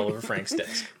crumbs all over Frank's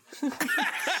desk.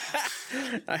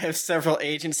 I have several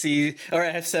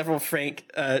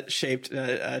Frank shaped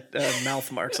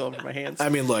mouth marks all over my hands. I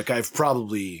mean, look, I've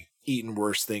probably eaten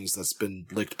worse things that's been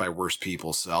licked by worse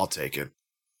people, so I'll take it.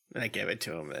 I give it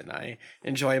to him, and I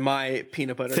enjoy my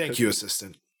peanut butter Thank cookie. you,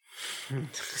 assistant.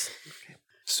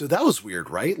 So that was weird,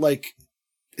 right? Like,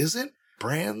 isn't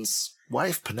Bran's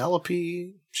wife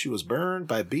Penelope, she was burned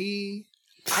by B?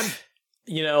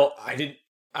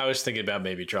 I was thinking about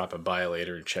maybe dropping by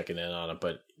later and checking in on him,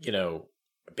 but,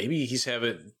 maybe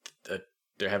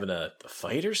they're having a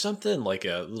fight or something, like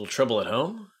a little trouble at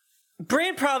home.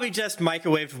 Bran probably just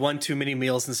microwaved one too many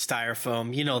meals in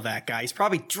styrofoam. You know that guy. He's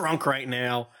probably drunk right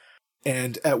now.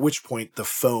 And at which point the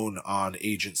phone on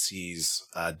Agency's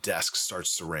desk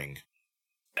starts to ring.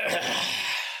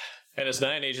 And it's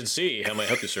 9 Agent C. How may I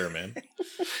help you, sir, man?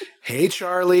 Hey,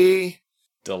 Charlie.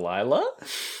 Delilah?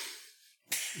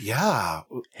 Yeah.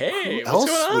 Hey, who what's else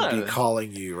going on? would be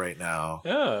calling you right now?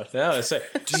 Oh, no, it's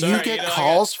Do you get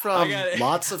calls from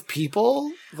lots of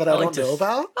people that I don't know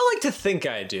about? I like to think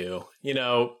I do.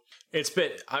 It's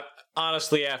been...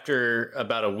 honestly, after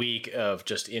about a week of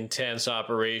just intense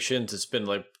operations, it's been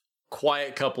like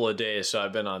quiet couple of days, so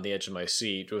I've been on the edge of my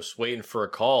seat, just waiting for a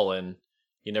call, and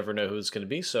you never know who it's going to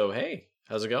be. So, hey,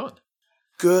 how's it going?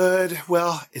 Good.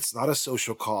 Well, it's not a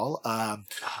social call.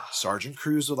 Sergeant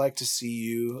Cruz would like to see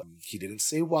you. He didn't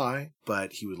say why,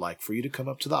 but he would like for you to come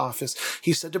up to the office.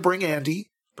 He said to bring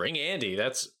Andy. Bring Andy?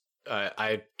 That's...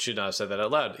 I should not have said that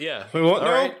out loud. Yeah. Wait, what?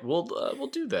 All right, we'll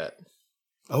do that.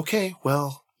 Okay,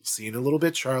 well... See you in a little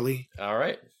bit, Charlie. All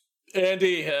right.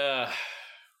 Andy,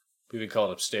 we've been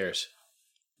called upstairs.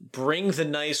 Bring the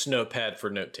nice notepad for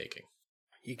note-taking.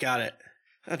 You got it.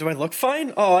 Do I look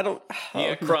fine? Oh, I don't...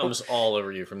 Yeah, crumbs all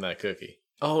over you from that cookie.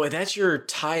 Oh, and that's your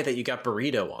tie that you got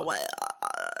burrito on. Well,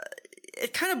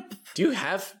 it kind of... Do you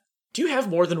have Do you have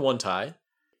more than one tie?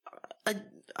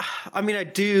 I mean, I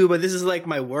do, but this is like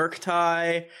my work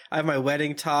tie. I have my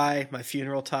wedding tie, my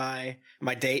funeral tie,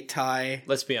 my date tie.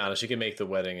 Let's be honest, you can make the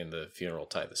wedding and the funeral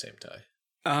tie the same tie.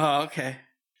 Oh, okay.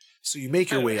 So you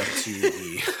make your way up to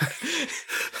the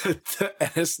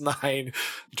NS9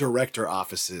 director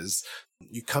offices.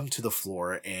 You come to the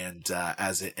floor, and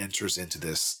as it enters into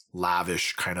this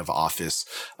lavish kind of office,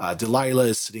 Delilah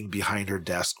is sitting behind her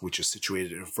desk, which is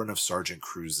situated in front of Sergeant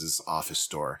Cruz's office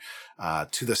door.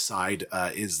 To the side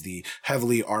is the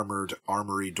heavily armored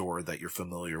armory door that you're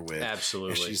familiar with.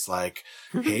 Absolutely. And she's like,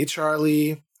 "Hey,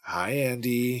 Charlie. Hi,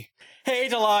 Andy. Hey,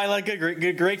 Delilah.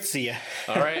 Great to see you.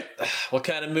 All right. What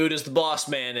kind of mood is the boss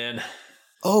man in?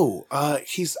 Oh,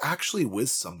 he's actually with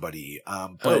somebody,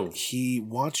 but he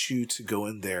wants you to go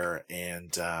in there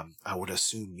and, I would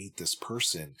assume meet this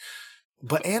person.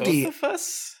 But Andy... Both of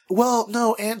us? Well,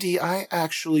 no, Andy, I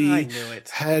actually I knew it.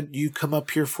 had you come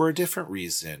up here for a different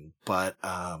reason. But,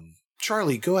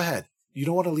 Charlie, go ahead. You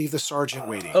don't want to leave the sergeant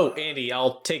waiting. Oh, Andy,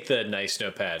 I'll take the nice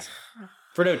notepad.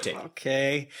 For note taking.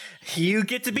 Okay. You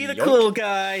get to be the Yoink. cool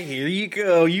guy. Here you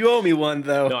go. You owe me one,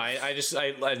 though. No, I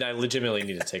legitimately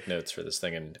need to take notes for this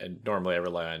thing, and normally I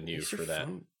rely on you for that.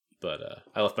 Phone. But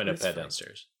I left my notepad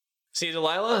downstairs. See you,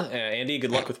 Delilah. Andy,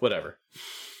 good luck with whatever.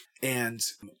 And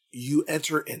you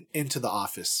enter into the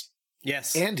office.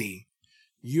 Yes. Andy,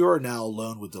 you are now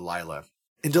alone with Delilah.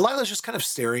 And Delilah's just kind of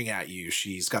staring at you.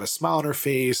 She's got a smile on her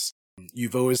face.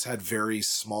 You've always had very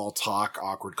small talk,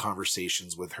 awkward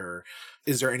conversations with her.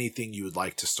 Is there anything you would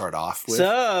like to start off with?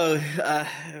 So,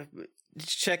 did you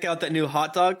check out that new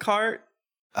hot dog cart?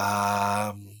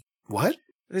 What?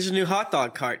 There's a new hot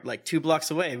dog cart like 2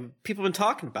 blocks away. People have been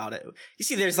talking about it. You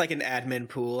see, there's like an admin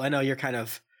pool. I know you're kind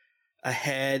of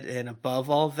ahead and above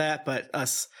all of that, but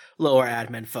us lower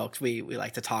admin folks, we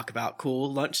like to talk about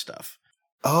cool lunch stuff.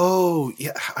 Oh,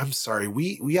 yeah, I'm sorry.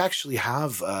 We actually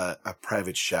have a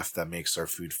private chef that makes our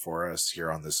food for us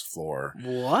here on this floor.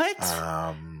 What?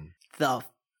 The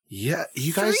Yeah,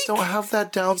 you guys freak? don't have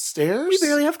that downstairs? We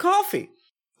barely have coffee.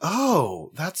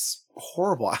 Oh, that's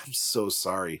horrible. I'm so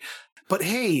sorry. But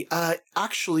hey,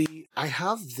 actually, I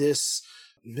have this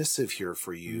missive here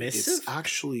for you. Missive? It's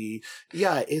actually,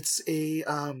 it's a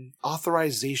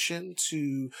authorization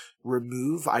to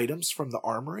remove items from the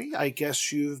armory. I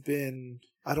guess you've been,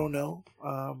 I don't know,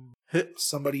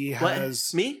 somebody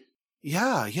has... What? Me?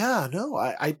 Yeah, no,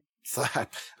 I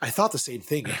thought the same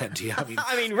thing, Andy. I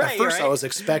mean, right, at first right? I was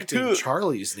expecting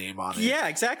Charlie's name on it. Yeah,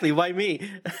 exactly. Why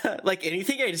me? Like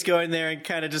anything, I just go in there and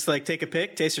kind of just like take a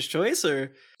pick, taster's choice,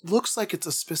 or... Looks like it's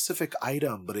a specific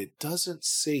item, but it doesn't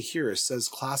say here. It says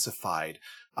classified.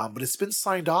 But it's been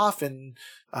signed off, and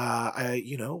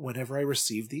whenever I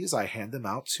receive these, I hand them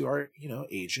out to our,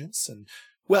 agents. And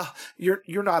well, you're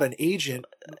not an agent,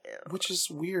 which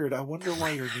is weird. I wonder why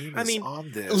your name is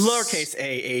on this. Lowercase a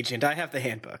agent. I have the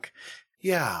handbook.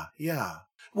 Yeah.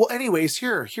 Well, anyways,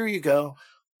 here you go.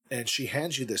 And she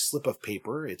hands you this slip of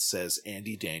paper. It says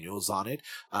Andy Daniels on it.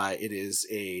 It is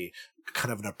a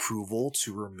kind of an approval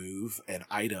to remove an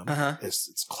item.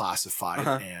 It's classified,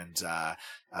 and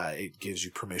it gives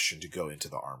you permission to go into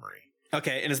the armory.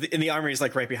 Okay, and the armory is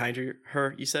like right behind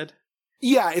her, you said?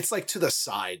 Yeah, it's like to the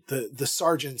side. The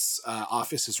sergeant's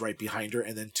office is right behind her,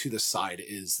 and then to the side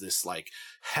is this like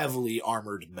heavily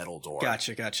armored metal door.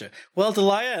 Gotcha. Well,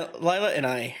 Delilah and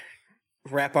I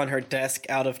rap on her desk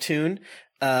out of tune.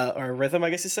 Or rhythm, I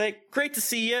guess you say. Great to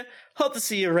see you. Hope to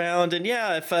see you around. And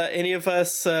yeah, if any of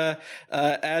us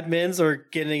admins are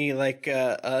getting like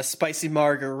a spicy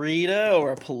margarita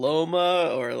or a paloma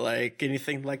or like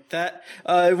anything like that,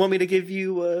 want me to give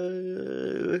you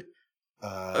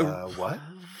what?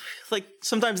 Like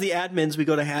sometimes the admins, we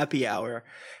go to happy hour,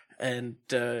 and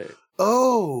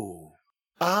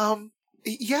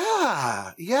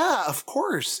yeah, of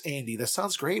course, Andy. That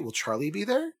sounds great. Will Charlie be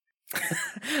there?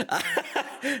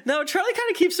 No, Charlie kind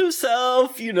of keeps to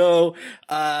himself, we go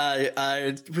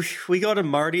to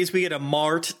Marty's, we get a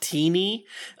Martini.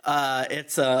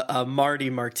 It's a Marty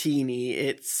Martini.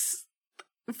 It's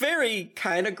very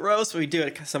kind of gross, but we do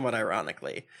it somewhat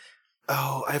ironically.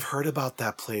 Oh, I've heard about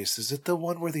that place. Is it the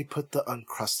one where they put the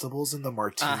Uncrustables in the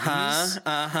martinis?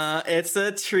 It's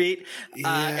a treat.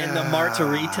 And the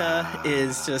margarita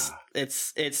is just,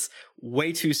 it's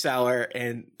way too sour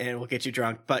and will get you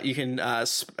drunk, but you can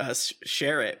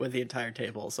share it with the entire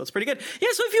table. So it's pretty good. Yeah,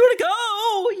 so if you want to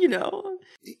go,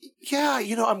 Yeah,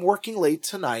 I'm working late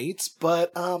tonight,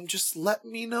 but just let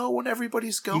me know when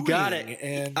everybody's going. You got it.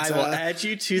 And I will add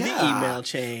you to the email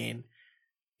chain.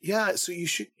 Yeah, so you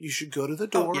should go to the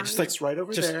door. It's right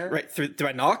over there. Right through. Do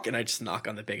I knock? And I just knock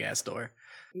on the big ass door.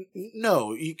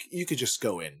 No, you could just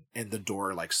go in and the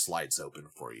door like slides open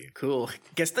for you. Cool.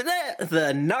 Guess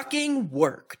the knocking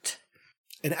worked.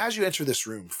 And as you enter this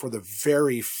room for the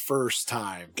very first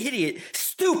time, Idiot.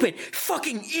 Stupid.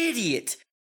 Fucking idiot.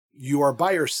 you are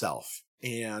by yourself,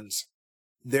 and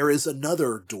there is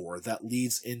another door that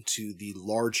leads into the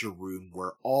larger room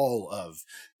where all of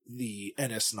the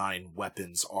NS9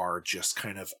 weapons are just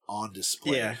kind of on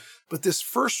display. Yeah. But this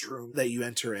first room that you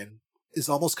enter in is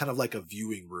almost kind of like a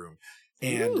viewing room.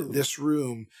 And Ooh. this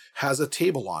room has a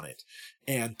table on it.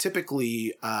 And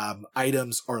typically,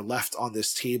 items are left on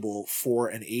this table for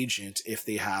an agent if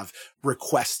they have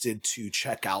requested to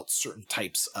check out certain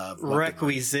types of weaponry.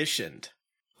 Requisitioned.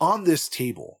 On this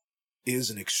table is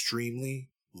an extremely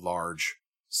large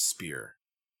spear.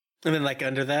 And then like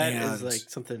under that is And- like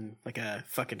something like a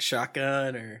fucking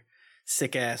shotgun or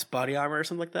sick ass body armor or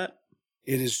something like that.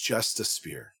 It is just a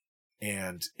spear,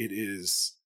 and it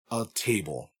is a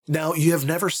table. Now, you have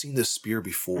never seen this spear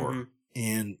before, Mhm.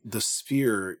 and the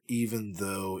spear, even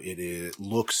though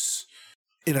looks,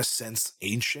 in a sense,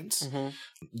 ancient, Mhm.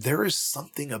 there is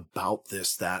something about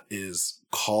this that is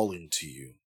calling to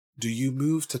you. Do you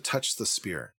move to touch the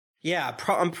spear? Yeah,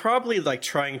 I'm probably like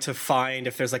trying to find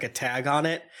if there's like a tag on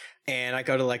it, and I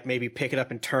go to like maybe pick it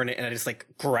up and turn it, and I just like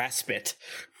grasp it,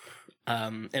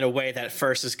 in a way that at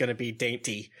first is going to be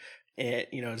dainty.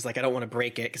 It's like I don't want to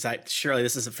break it because surely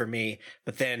this isn't for me.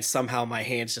 But then somehow my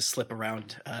hands just slip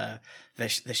around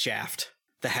the shaft,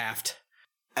 the haft.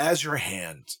 As your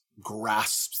hand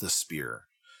grasps the spear,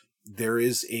 there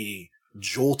is a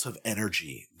jolt of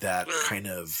energy that kind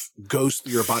of goes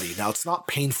through your body. Now, it's not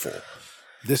painful.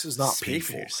 This is not Speak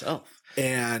for painful. yourself.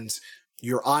 And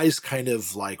your eyes kind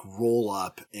of like roll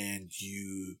up and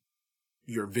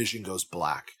your vision goes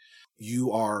black.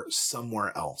 You are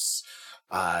somewhere else.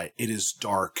 It is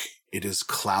dark. It is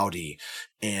cloudy.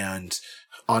 And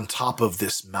on top of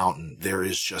this mountain, there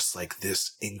is just like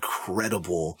this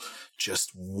incredible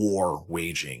just war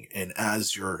waging. And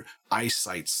as your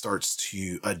eyesight starts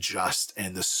to adjust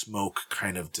and the smoke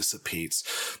kind of dissipates,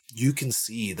 you can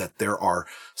see that there are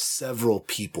several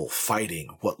people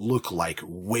fighting what look like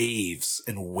waves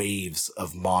and waves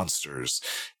of monsters.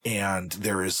 And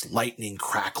there is lightning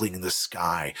crackling in the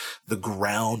sky. The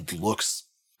ground looks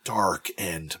dark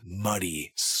and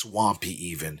muddy, swampy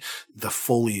even. The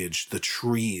foliage, the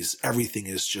trees, everything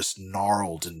is just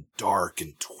gnarled and dark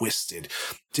and twisted,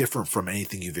 different from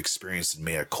anything you've experienced in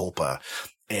Mea Culpa.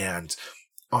 And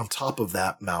on top of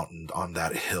that mountain, on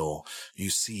that hill, you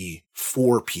see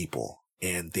 4 people,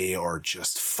 and they are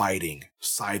just fighting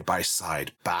side by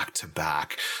side, back to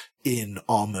back, in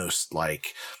almost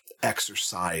like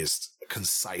exercised,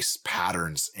 concise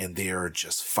patterns, and they are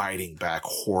just fighting back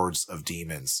hordes of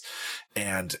demons.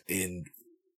 And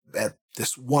at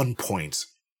this one point,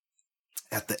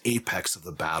 at the apex of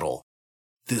the battle,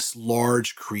 this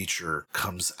large creature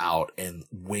comes out, and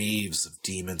waves of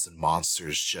demons and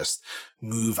monsters just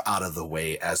move out of the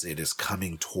way as it is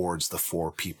coming towards the 4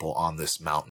 people on this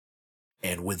mountain.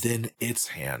 And within its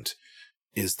hand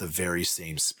is the very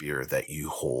same spear that you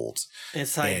hold.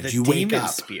 It's like And the you wake demon up.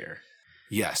 spear.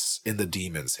 Yes, in the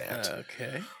demon's hand.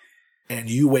 Okay. And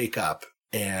you wake up,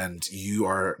 and you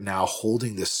are now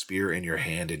holding this spear in your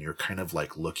hand, and you're kind of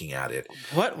like looking at it.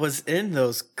 What was in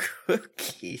those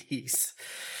cookies?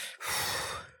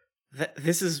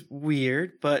 This is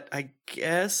weird, but I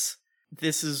guess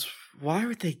this is why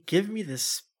would they give me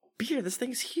this spear? This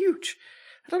thing's huge.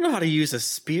 I don't know how to use a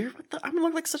spear. I'm gonna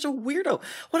look like such a weirdo.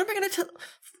 What am I gonna tell?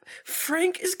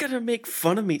 Frank is gonna make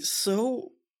fun of me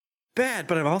so bad,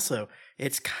 but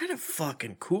it's kind of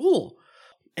fucking cool.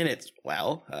 And it's,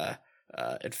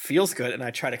 it feels good. And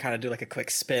I try to kind of do like a quick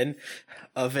spin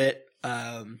of it,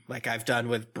 like I've done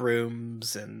with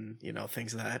brooms and,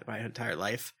 things like that my entire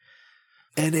life.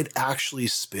 And it actually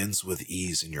spins with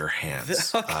ease in your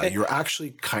hands. Okay. You're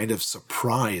actually kind of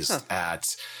surprised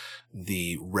at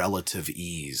the relative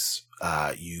ease.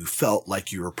 You felt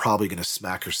like you were probably going to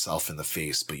smack yourself in the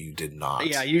face, but you did not.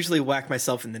 Yeah, I usually whack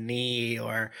myself in the knee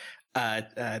or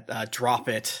drop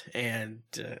it, and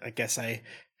I guess it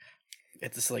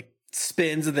just like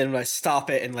spins, and then I stop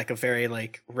it in like a very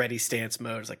like ready stance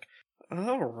mode. It's like,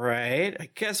 all right, I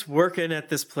guess working at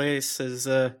this place is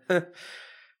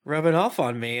rubbing off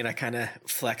on me, and I kind of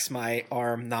flex my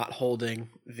arm, not holding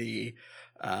the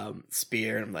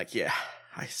spear, and I'm like, yeah,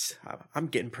 I'm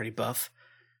getting pretty buff.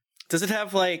 Does it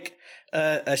have like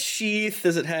a sheath?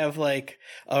 Does it have like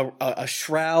a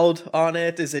shroud on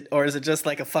it? Is it just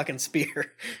like a fucking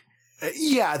spear?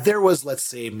 Yeah, there was, let's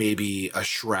say, maybe a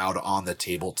shroud on the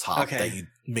tabletop that you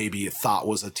maybe thought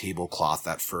was a tablecloth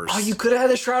at first. Oh, you could have had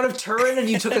a Shroud of Turin and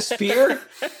you took a spear?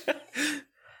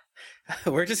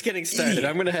 We're just getting started.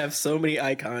 I'm gonna have so many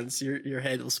icons. Your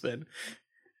head will spin.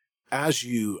 As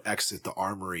you exit the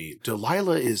armory,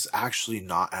 Delilah is actually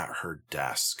not at her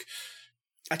desk.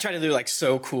 I try to do like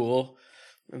so cool,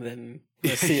 and then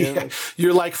I see Yeah,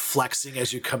 you're like flexing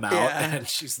as you come out, Yeah. and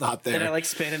she's not there. and I like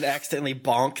spin and accidentally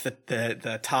bonk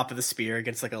the top of the spear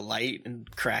against like a light and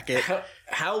crack it.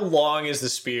 How long is the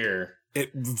spear?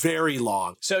 It very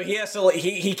long. So he has to like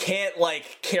he can't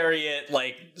like carry it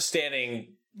like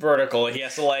standing vertical. He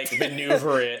has to like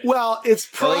maneuver it. Well, it's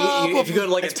probably If you go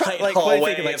to like a tight like, what do you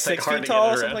hallway, think, like it's like 6 hard feet to tall,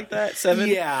 get it something around. like that. 7.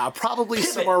 yeah, probably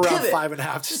somewhere around pivot.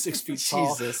 5.5 to 6 feet tall.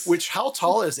 Jesus. Which how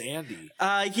tall is Andy?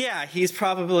 Yeah, he's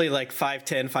probably like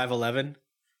 5'10", 5'11".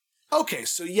 Okay,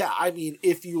 so yeah, I mean,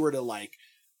 if you were to like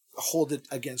hold it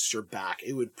against your back,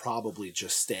 it would probably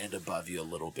just stand above you a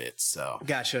little bit.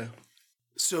 Gotcha.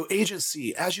 So, Agent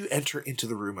C, as you enter into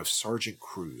the room of Sergeant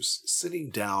Cruz,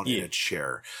 sitting down in a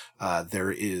chair,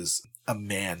 there is a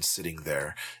man sitting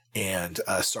there, and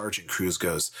Sergeant Cruz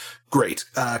goes, "Great,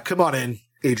 come on in,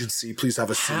 Agent C, please have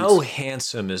a seat." How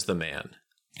handsome is the man?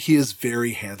 He is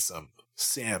very handsome.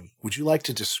 Sam, would you like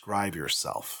to describe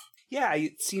yourself? Yeah,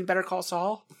 you seen Better Call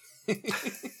Saul?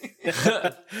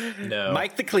 No.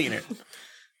 Mike the cleaner.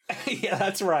 Yeah,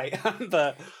 that's right. I'm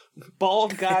the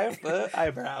bald guy with the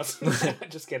eyebrows.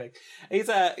 Just kidding. He's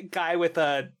a guy with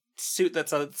a suit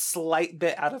that's a slight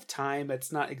bit out of time.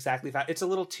 It's not exactly fat. It's a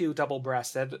little too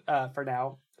double-breasted for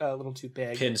now. A little too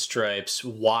big. Pinstripes,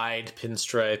 wide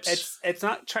pinstripes. It's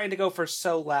not trying to go for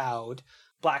so loud.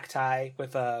 Black tie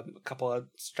with a couple of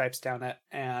stripes down it.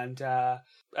 And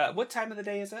what time of the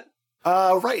day is it?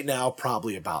 Right now,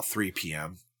 probably about 3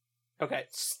 p.m. Okay,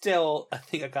 still a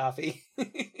thing of coffee.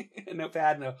 A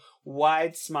notepad and a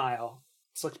wide smile.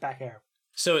 Slicked back hair.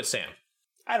 So it's Sam.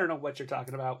 I don't know what you're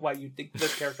talking about. Why you think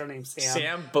this character named Sam?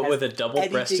 Sam, but with a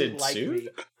double-breasted anything like suit? me.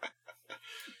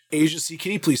 Agency,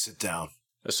 can you please sit down?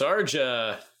 Sarge,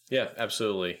 yeah,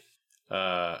 absolutely.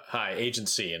 Hi,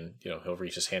 Agency, and he'll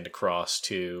reach his hand across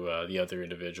to the other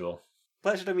individual.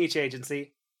 Pleasure to meet you,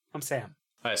 Agency. I'm Sam.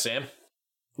 Hi, Sam.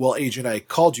 Well, Agent, I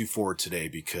called you forward today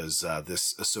because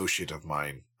this associate of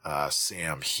mine,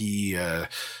 Sam, he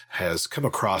has come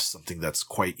across something that's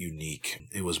quite unique.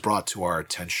 It was brought to our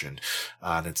attention,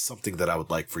 and it's something that I would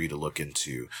like for you to look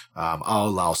into. I'll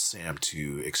allow Sam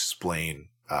to explain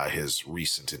his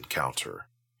recent encounter.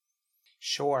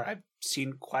 Sure, I've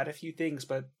seen quite a few things,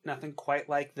 but nothing quite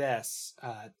like this.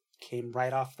 Came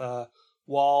right off the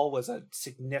wall, was a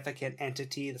significant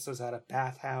entity. This was at a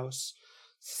bathhouse.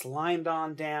 Slimed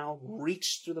on down,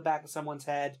 reached through the back of someone's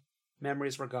head.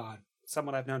 Memories were gone.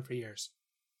 Someone I've known for years.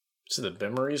 So the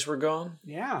memories were gone?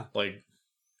 Yeah. Like,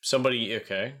 somebody,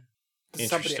 okay.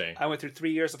 Interesting. Somebody I went through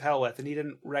 3 years of hell with, and he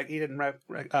didn't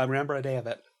remember a day of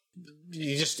it.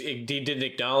 He didn't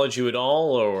acknowledge you at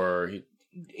all, or...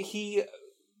 He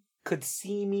could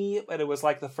see me, but it was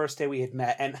like the first day we had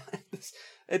met, and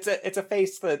it's a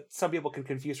face that some people can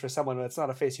confuse for someone, but it's not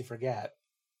a face you forget.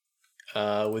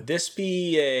 Would this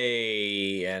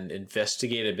be an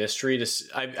investigative mystery?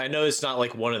 I know it's not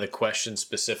like one of the questions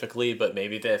specifically, but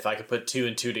maybe if I could put 2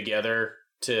 and 2 together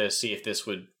to see if this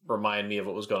would remind me of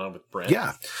what was going on with Brent.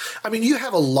 Yeah. I mean, you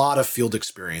have a lot of field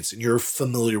experience and you're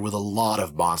familiar with a lot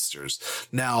of monsters.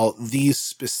 Now, these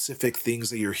specific things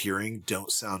that you're hearing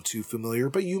don't sound too familiar,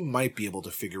 but you might be able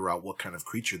to figure out what kind of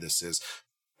creature this is.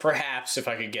 Perhaps if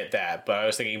I could get that, but I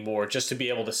was thinking more just to be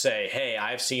able to say, hey,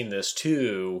 I've seen this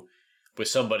too, with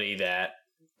somebody that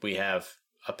we have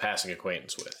a passing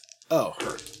acquaintance with. Oh.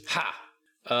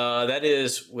 Ha! That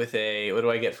is with a, what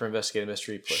do I get for investigative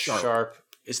mystery? Plus sharp.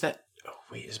 Is that, oh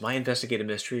wait, is my investigative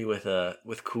mystery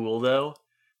with cool though?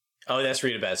 Oh, that's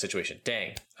read a bad situation.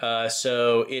 Dang.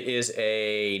 So it is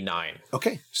a 9.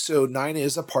 Okay, so 9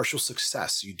 is a partial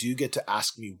success. You do get to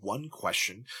ask me one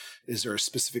question. Is there a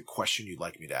specific question you'd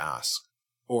like me to ask?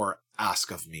 Or ask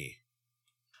of me?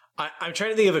 I'm trying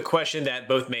to think of a question that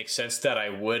both makes sense that I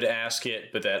would ask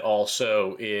it, but that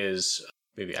also is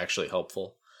maybe actually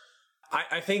helpful.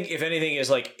 I think, if anything, is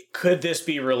like, could this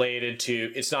be related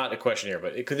to, it's not a question here,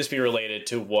 but could this be related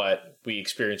to what we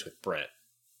experienced with Brent?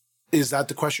 Is that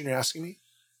the question you're asking me?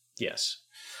 Yes.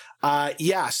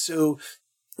 Yeah, so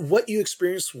what you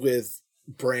experienced with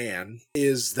Bran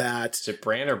is that... Is it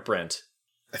Bran or Brent?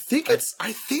 I think it's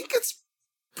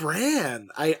Bran.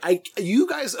 You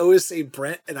guys always say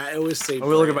Brent, and I always say I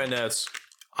will look at my notes.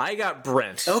 I got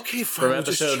Brent. Okay, fine. From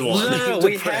episode 1. No,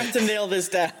 we have to nail this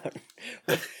down.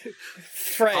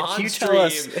 Fred, On you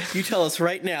stream. tell us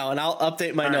right now, and I'll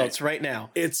update my notes right now.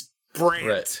 It's Brant.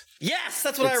 Right. Yes,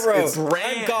 that's what I wrote. It's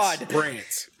I'm God.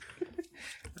 Brant.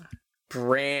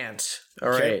 Brant. All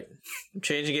right. I'm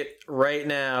changing it right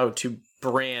now to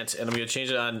Brant, and I'm going to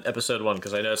change it on episode 1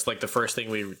 because I know it's like the first thing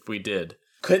we did.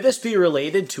 Could this be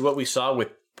related to what we saw with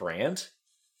Brant?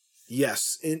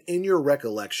 Yes. In your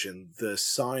recollection, the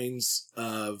signs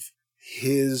of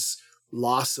his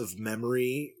loss of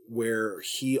memory, where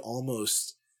he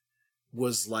almost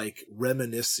was like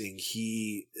reminiscing,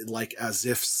 he like as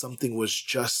if something was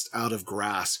just out of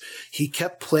grasp. He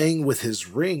kept playing with his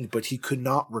ring, but he could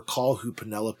not recall who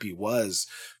Penelope was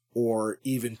or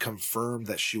even confirm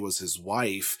that she was his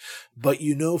wife. But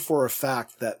you know for a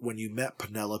fact that when you met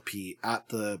Penelope at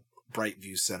the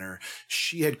Brightview Center,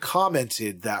 she had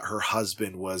commented that her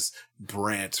husband was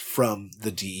Brant from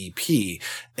the DEP.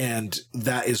 And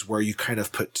that is where you kind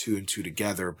of put 2 and 2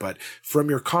 together. But from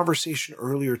your conversation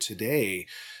earlier today,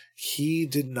 he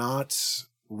did not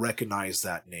recognize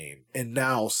that name. And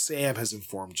now Sam has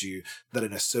informed you that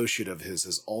an associate of his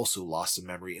has also lost a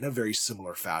memory in a very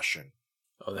similar fashion.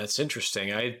 Oh, that's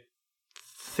interesting. I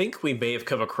think we may have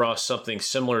come across something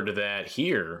similar to that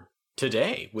here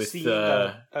today with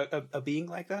a being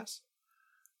like this.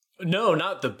 No,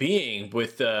 not the being,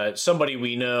 with somebody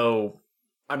we know.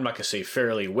 I'm not gonna say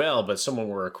fairly well, but someone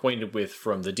we're acquainted with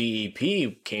from the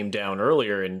DEP came down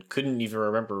earlier and couldn't even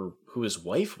remember who his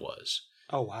wife was.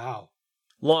 Oh wow!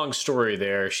 Long story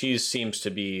there. She seems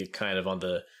to be kind of on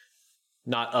the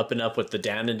not up and up with the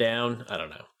down and down. I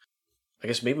don't know. I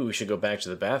guess maybe we should go back to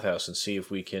the bathhouse and see if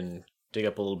we can dig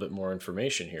up a little bit more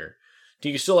information here. Do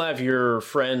you still have your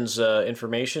friend's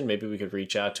information? Maybe we could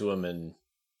reach out to him and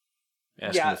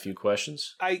ask him a few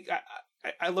questions. I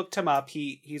looked him up.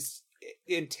 He's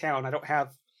in town. I don't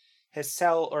have his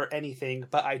cell or anything,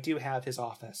 but I do have his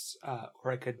office,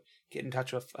 where I could get in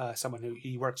touch with someone who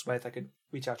he works with. I could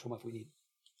reach out to him if we need.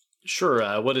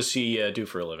 Sure. What does he do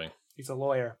for a living? He's a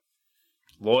lawyer.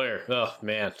 Lawyer? Oh,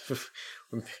 man.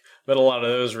 Met a lot of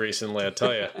those recently, I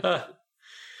tell you.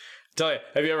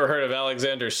 Have you ever heard of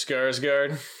Alexander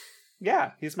Skarsgård?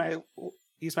 Yeah, he's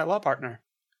my law partner.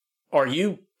 Are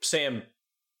you Sam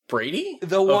Brady?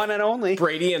 The one and only.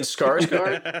 Brady and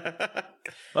Skarsgård?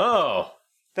 Oh.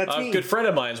 That's me. A good friend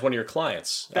of mine is one of your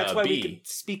clients. That's why B. we can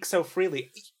speak so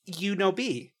freely. You know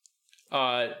B.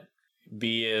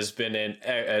 B has been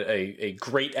a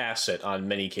great asset on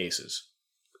many cases.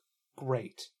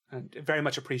 Great. And very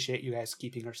much appreciate you guys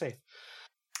keeping her safe.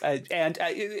 And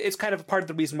it's kind of part of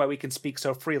the reason why we can speak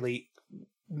so freely.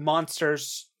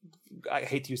 Monsters, I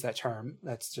hate to use that term,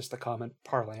 that's just the common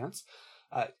parlance.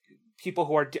 People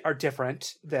who are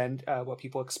different than what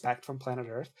people expect from planet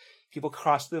Earth. People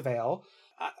cross the veil.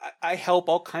 I help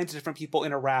all kinds of different people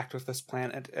interact with this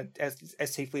planet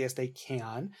as safely as they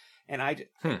can. And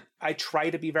I try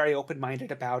to be very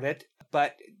open-minded about it.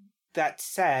 But that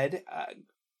said,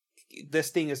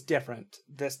 this thing is different.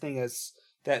 This thing is...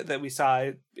 That we saw,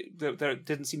 there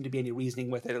didn't seem to be any reasoning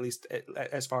with it, at least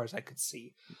as far as I could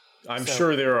see. I'm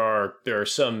sure there are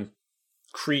some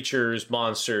creatures,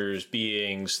 monsters,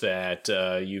 beings that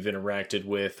you've interacted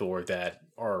with, or that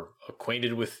are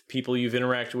acquainted with people you've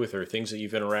interacted with, or things that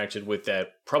you've interacted with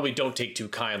that probably don't take too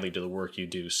kindly to the work you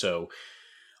do. So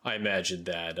I imagine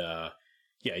that,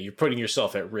 you're putting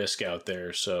yourself at risk out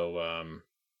there. So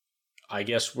I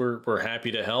guess we're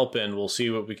happy to help, and we'll see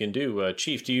what we can do.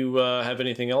 Chief, do you have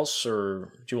anything else,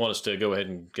 or do you want us to go ahead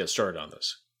and get started on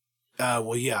this?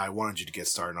 Well, yeah, I wanted you to get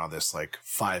started on this like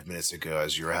 5 minutes ago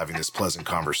as you were having this pleasant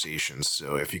conversation.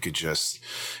 So if you could just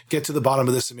get to the bottom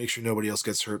of this and make sure nobody else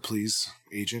gets hurt, please,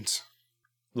 Agent.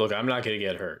 Look, I'm not going to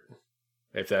get hurt,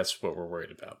 if that's what we're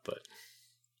worried about, but...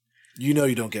 You know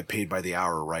you don't get paid by the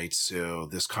hour, right? So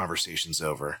this conversation's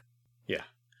over. Yeah.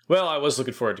 Well, I was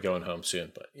looking forward to going home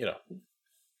soon, but,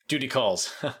 duty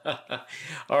calls.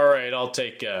 All right, I'll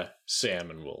take Sam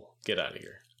and we'll get out of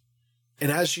here.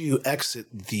 And as you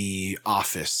exit the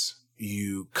office,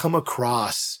 you come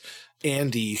across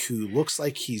Andy, who looks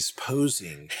like he's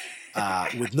posing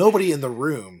with nobody in the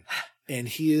room, and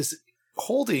he is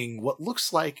holding what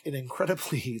looks like an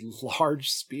incredibly large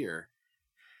spear.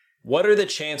 What are the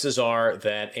chances are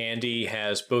that Andy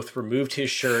has both removed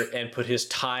his shirt and put his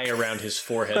tie around his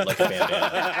forehead like a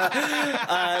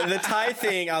bandana? The tie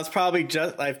thing, I've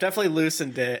definitely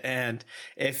loosened it. And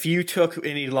if you took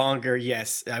any longer,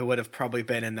 yes, I would have probably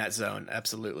been in that zone.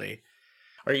 Absolutely.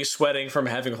 Are you sweating from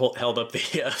having held up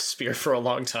the spear for a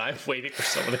long time, waiting for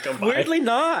someone to come by?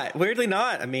 Weirdly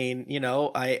not. I mean,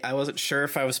 I wasn't sure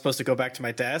if I was supposed to go back to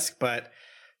my desk, but,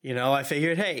 I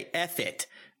figured, hey, F it.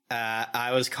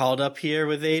 I was called up here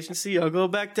with agency. I'll go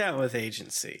back down with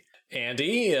agency.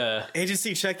 Andy?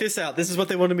 Agency, check this out. This is what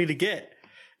they wanted me to get.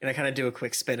 And I kind of do a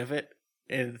quick spin of it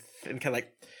and kind of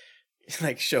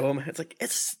like show him. It's like,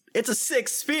 it's a sick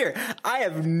spear. I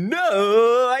have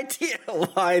no idea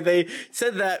why they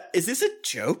said that. Is this a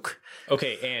joke?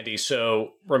 Okay, Andy,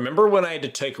 so remember when I had to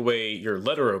take away your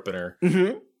letter opener?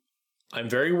 Mm-hmm. I'm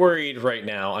very worried right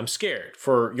now. I'm scared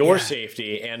for your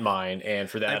safety and mine, and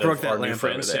for that of our new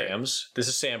friend Sam's. This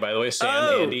is Sam, by the way.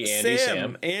 Sam, Andy,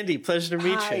 Sam. Andy, pleasure to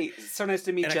meet you. So nice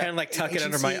to meet and you. I kind of like tuck it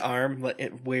under my arm,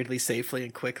 weirdly, safely,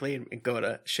 and quickly, and go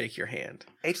to shake your hand.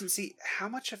 Agency, how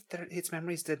much of its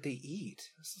memories did they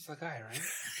eat? This is the guy, right?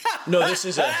 No, this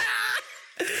is a...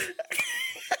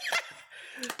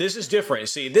 This is different.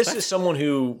 See, this is someone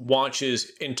who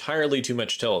watches entirely too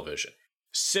much television.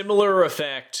 Similar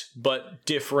effect, but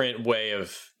different way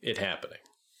of it happening.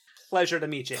 Pleasure to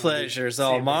meet you. Pleasure's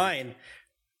all mine.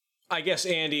 I guess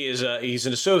Andy is he's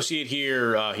an associate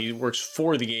here. He works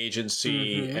for the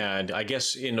agency, and I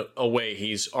guess in a way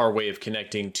he's our way of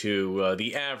connecting to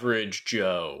the average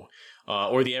Joe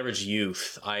or the average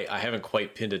youth. I haven't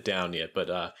quite pinned it down yet,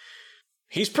 but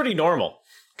he's pretty normal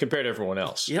compared to everyone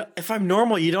else. Yeah, if I'm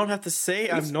normal, you don't have to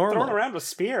say I'm normal. Thrown around with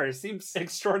spear. It seems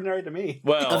extraordinary to me.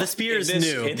 Well, the spear is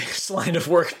new. In this line of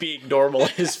work, being normal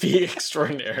is being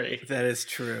extraordinary. That is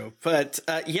true. But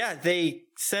yeah, they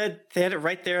said they had it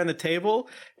right there on the table,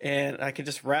 and I can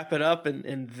just wrap it up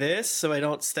in this so I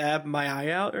don't stab my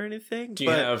eye out or anything. Do you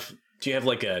have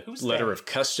like a letter of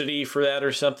custody for that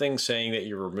or something saying that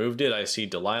you removed it? I see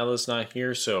Delilah's not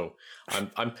here, so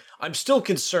I'm still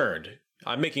concerned.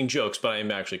 I'm making jokes, but I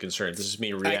am actually concerned. This is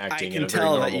me reacting in a very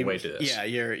normal way to this. Yeah,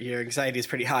 your anxiety is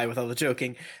pretty high with all the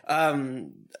joking.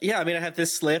 Yeah, I mean, I have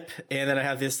this slip, and then I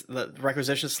have the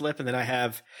requisition slip, and then I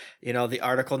have, the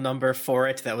article number for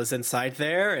it that was inside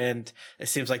there, and it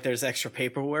seems like there's extra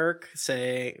paperwork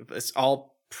saying it's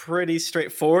all pretty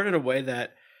straightforward in a way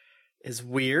that is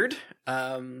weird.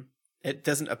 It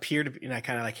doesn't appear to be, I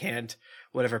kind of like hand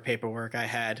whatever paperwork I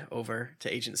had over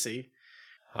to agency.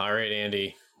 All right,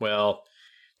 Andy. Well,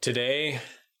 today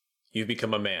you've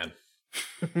become a man.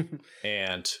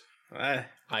 And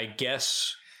I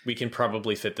guess we can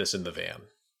probably fit this in the van.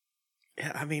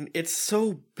 Yeah, I mean, it's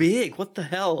so big. What the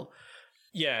hell?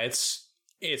 Yeah, it's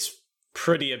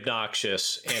pretty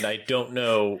obnoxious, and I don't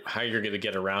know how you're going to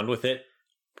get around with it.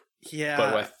 Yeah.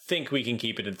 But I think we can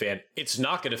keep it in the van. It's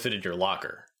not going to fit in your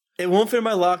locker. It won't fit in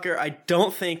my locker. I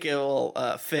don't think it'll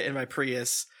fit in my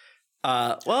Prius.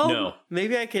 No.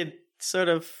 Maybe I could sort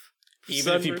of...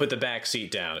 Even if you put the back seat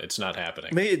down, it's not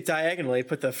happening. Maybe diagonally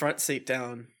put the front seat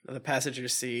down, the passenger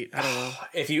seat. I don't know.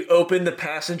 If you open the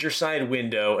passenger side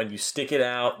window and you stick it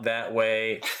out that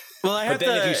way... Well,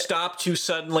 if you stop too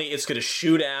suddenly, it's going to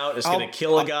shoot out. It's going to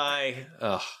kill a guy.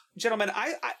 Ugh. Gentlemen,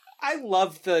 I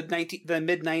love the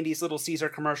mid-90s Little Caesar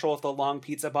commercial with the long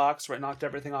pizza box where it knocked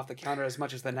everything off the counter as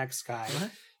much as the next guy. What?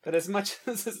 But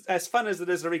as fun as it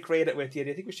is to recreate it with you, do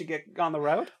you think we should get on the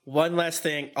road? One last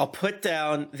thing. I'll put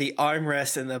down the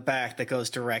armrest in the back that goes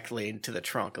directly into the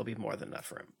trunk. It'll be more than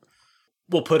enough room.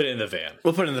 We'll put it in the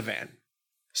van.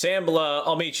 Sam,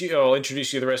 I'll meet you. I'll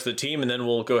introduce you to the rest of the team, and then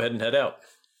we'll go ahead and head out.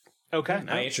 Okay.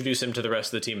 I introduce him to the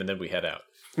rest of the team, and then we head out.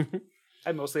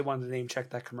 I mostly wanted to name check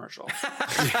that commercial.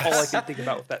 All I can think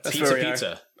about with that.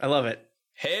 Pizza. I love it.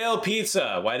 Hail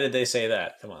pizza! Why did they say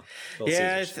that? Come on.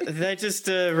 Yeah, they just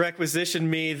requisitioned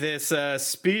me this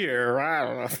spear. I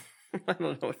don't know. I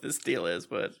don't know what this deal is,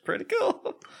 but it's pretty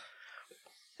cool.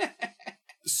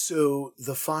 So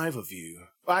the five of you,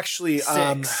 actually,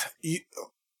 Six.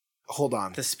 Hold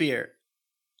on. The spear.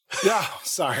 Yeah,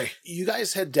 sorry. You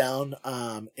guys head down,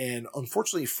 and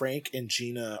unfortunately, Frank and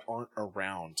Gina aren't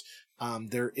around.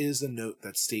 There is a note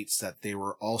that states that they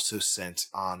were also sent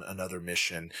on another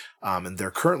mission, and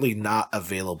they're currently not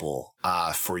available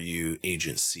for you,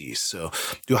 agency. So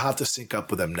you'll have to sync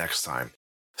up with them next time.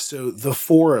 So the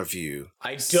four of you,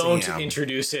 I don't Sam,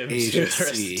 introduce him agency, to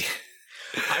the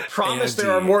rest. I promise Andy,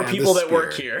 there are more and people the that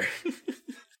work Spirit. here.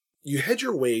 You head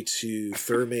your way to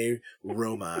Therme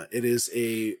Roma. It is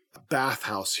a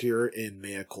bathhouse here in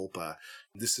Mea Culpa.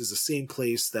 This is the same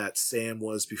place that Sam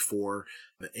was before,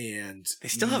 and they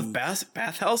still have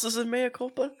bathhouses in Mea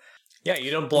Culpa? Yeah,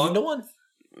 you don't belong to one?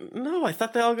 No, I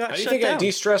thought they all got How do you shut think down. I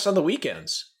de-stress on the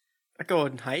weekends? I go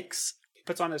on hikes. He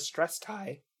puts on his stress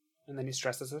tie, and then he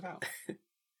stresses it out.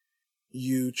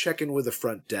 You check in with the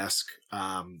front desk.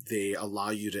 They allow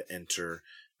you to enter,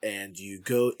 and you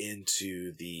go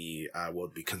into the what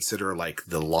would be considered like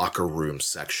the locker room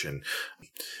section.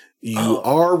 You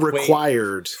are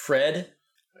required. Wait, Fred,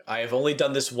 I have only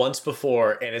done this once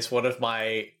before, and it's one of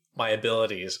my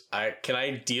abilities. Can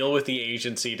I deal with the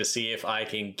agency to see if I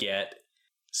can get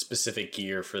specific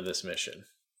gear for this mission?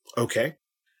 Okay.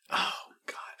 Oh,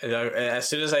 God. And as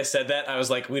soon as I said that, I was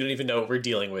like, we don't even know what we're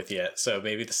dealing with yet, so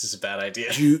maybe this is a bad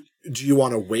idea. Do you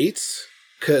want to wait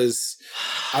Because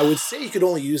I would say you could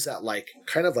only use that like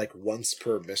kind of like once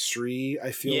per mystery,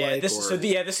 I feel like.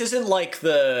 This isn't like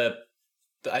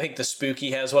I think the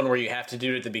spooky has one where you have to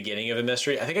do it at the beginning of a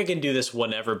mystery. I think I can do this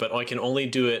whenever, but I can only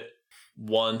do it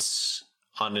once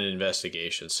on an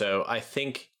investigation. So I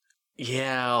think,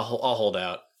 I'll hold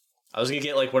out. I was going to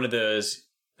get like one of those,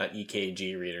 not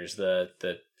EKG readers, the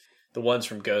ones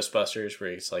from Ghostbusters where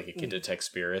it's like it can detect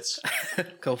spirits.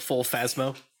 Go full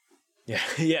Phasmo. Yeah.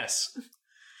 Yes.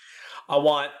 I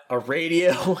want a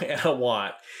radio and I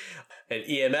want an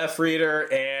EMF reader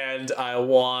and I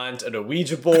want an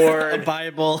Ouija board. A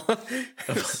Bible.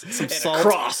 Some and salt. a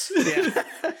cross. Yeah.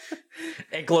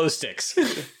 And glow sticks.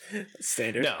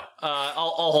 Standard. No,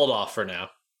 I'll hold off for now.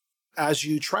 As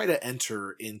you try to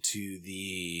enter into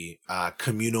the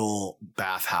communal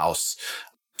bathhouse,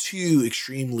 two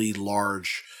extremely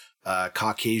large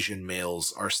Caucasian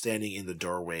males are standing in the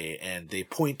doorway, and they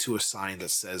point to a sign that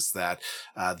says that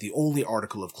the only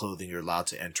article of clothing you're allowed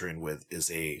to enter in with is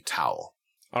a towel.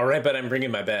 All right, but I'm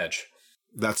bringing my badge.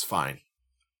 That's fine.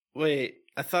 Wait,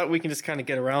 I thought we can just kind of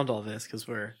get around all this because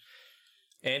we're...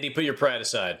 Andy, put your pride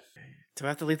aside. Do I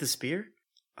have to leave the spear?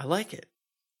 I like it.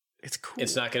 It's cool.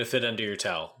 It's not going to fit under your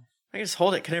towel. I can just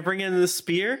hold it. Can I bring in the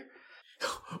spear?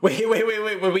 Wait.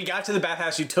 When we got to the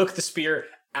bathhouse, you took the spear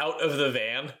out of the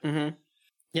van? Mm-hmm.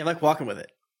 Yeah, I'm like walking with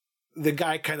it. The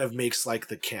guy kind of makes like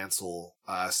the cancel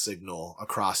signal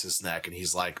across his neck, and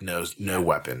he's like, no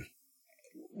weapon.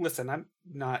 Listen, I'm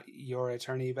not your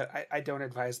attorney, but I don't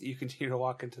advise that you continue to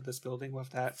walk into this building with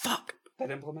that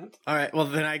implement. All right, well,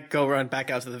 then I go run back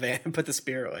out to the van and put the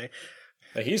spear away.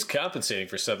 He's compensating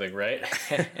for something, right?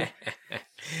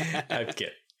 I'm kidding.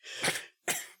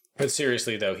 But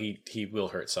seriously, though, he will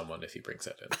hurt someone if he brings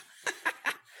that in.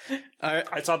 All right.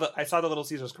 I saw the Little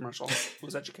Caesars commercial. It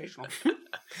was educational.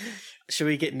 Should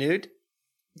we get nude?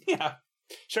 Yeah.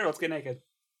 Sure, let's get naked.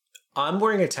 I'm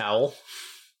wearing a towel.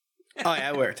 Oh, yeah,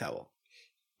 I wear a towel.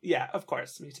 Yeah, of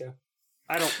course. Me too.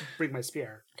 I don't bring my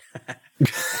spear.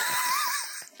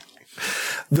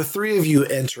 The three of you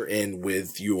enter in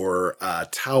with your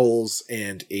towels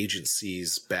and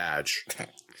agency's badge.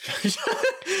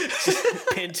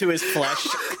 Pinned to his flesh.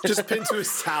 Just pinned to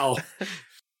his towel.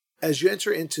 As you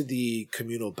enter into the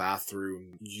communal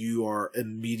bathroom, you are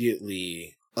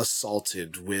immediately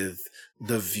assaulted with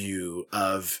the view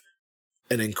of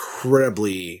an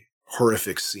incredibly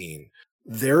horrific scene.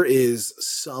 There is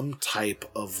some type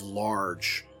of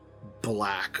large,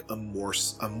 black,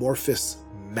 amorphous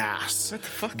mass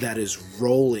that is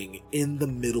rolling in the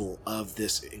middle of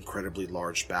this incredibly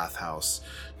large bathhouse.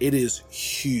 It is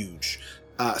huge.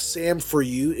 Sam, for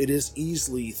you, it is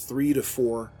easily 3 to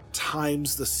 4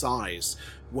 times the size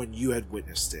when you had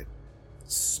witnessed it.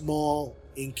 Small,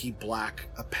 inky black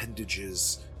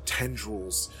appendages,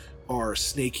 tendrils are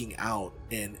snaking out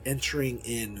and entering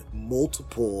in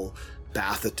multiple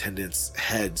bath attendants'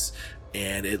 heads,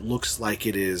 and it looks like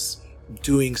it is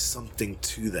doing something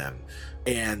to them.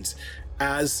 And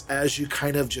as you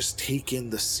kind of just take in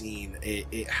the scene,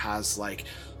 it has like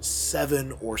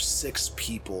 7 or 6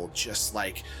 people just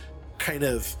like kind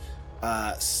of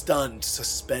stunned,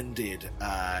 suspended,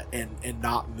 and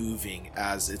not moving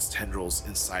as its tendrils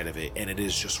inside of it, and it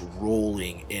is just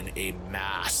rolling in a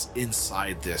mass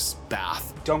inside this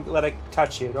bath. Don't let it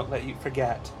touch you. Don't let you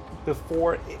forget.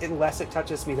 Unless it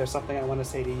touches me, there's something I want to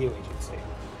say to you, Agency.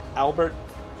 Albert,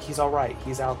 he's all right.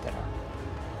 He's out there,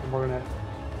 and we're gonna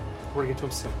get to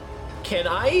him soon. Can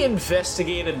I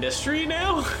investigate a mystery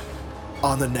now?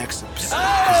 On the next episode,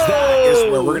 'cause that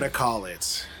is where we're gonna call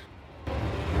it.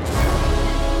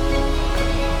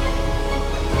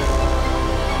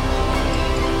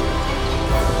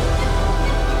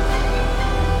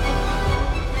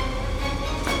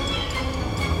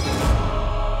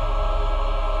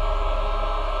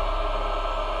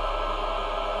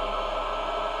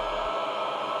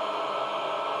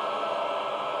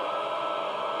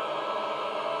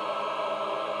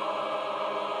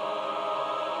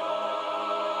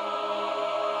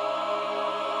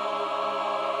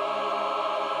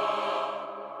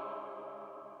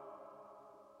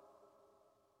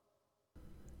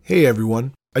 Hey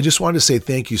everyone, I just wanted to say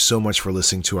thank you so much for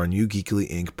listening to our new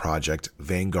Geekly Inc. project,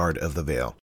 Vanguard of the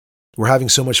Veil. We're having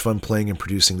so much fun playing and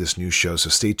producing this new show, so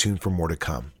stay tuned for more to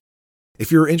come. If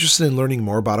you're interested in learning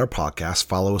more about our podcast,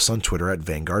 follow us on Twitter at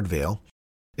Vanguard Veil.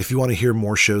 If you want to hear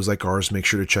more shows like ours, make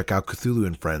sure to check out Cthulhu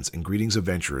and Friends and Greetings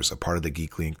Adventurers, a part of the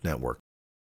Geekly Inc. network.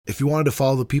 If you wanted to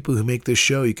follow the people who make this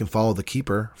show, you can follow the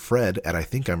Keeper, Fred, at I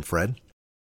Think I'm Fred.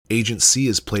 Agent C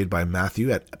is played by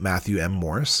Matthew at Matthew M.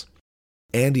 Morris.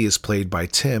 Andy is played by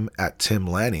Tim at Tim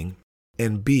Lanning,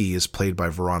 and B is played by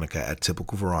Veronica at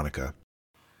Typical Veronica.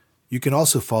 You can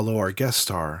also follow our guest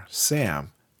star,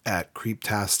 Sam, at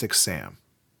Creeptastic Sam.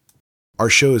 Our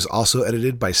show is also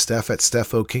edited by Steph at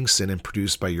Steph O. Kingston and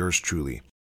produced by yours truly.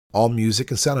 All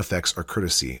music and sound effects are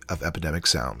courtesy of Epidemic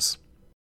Sounds.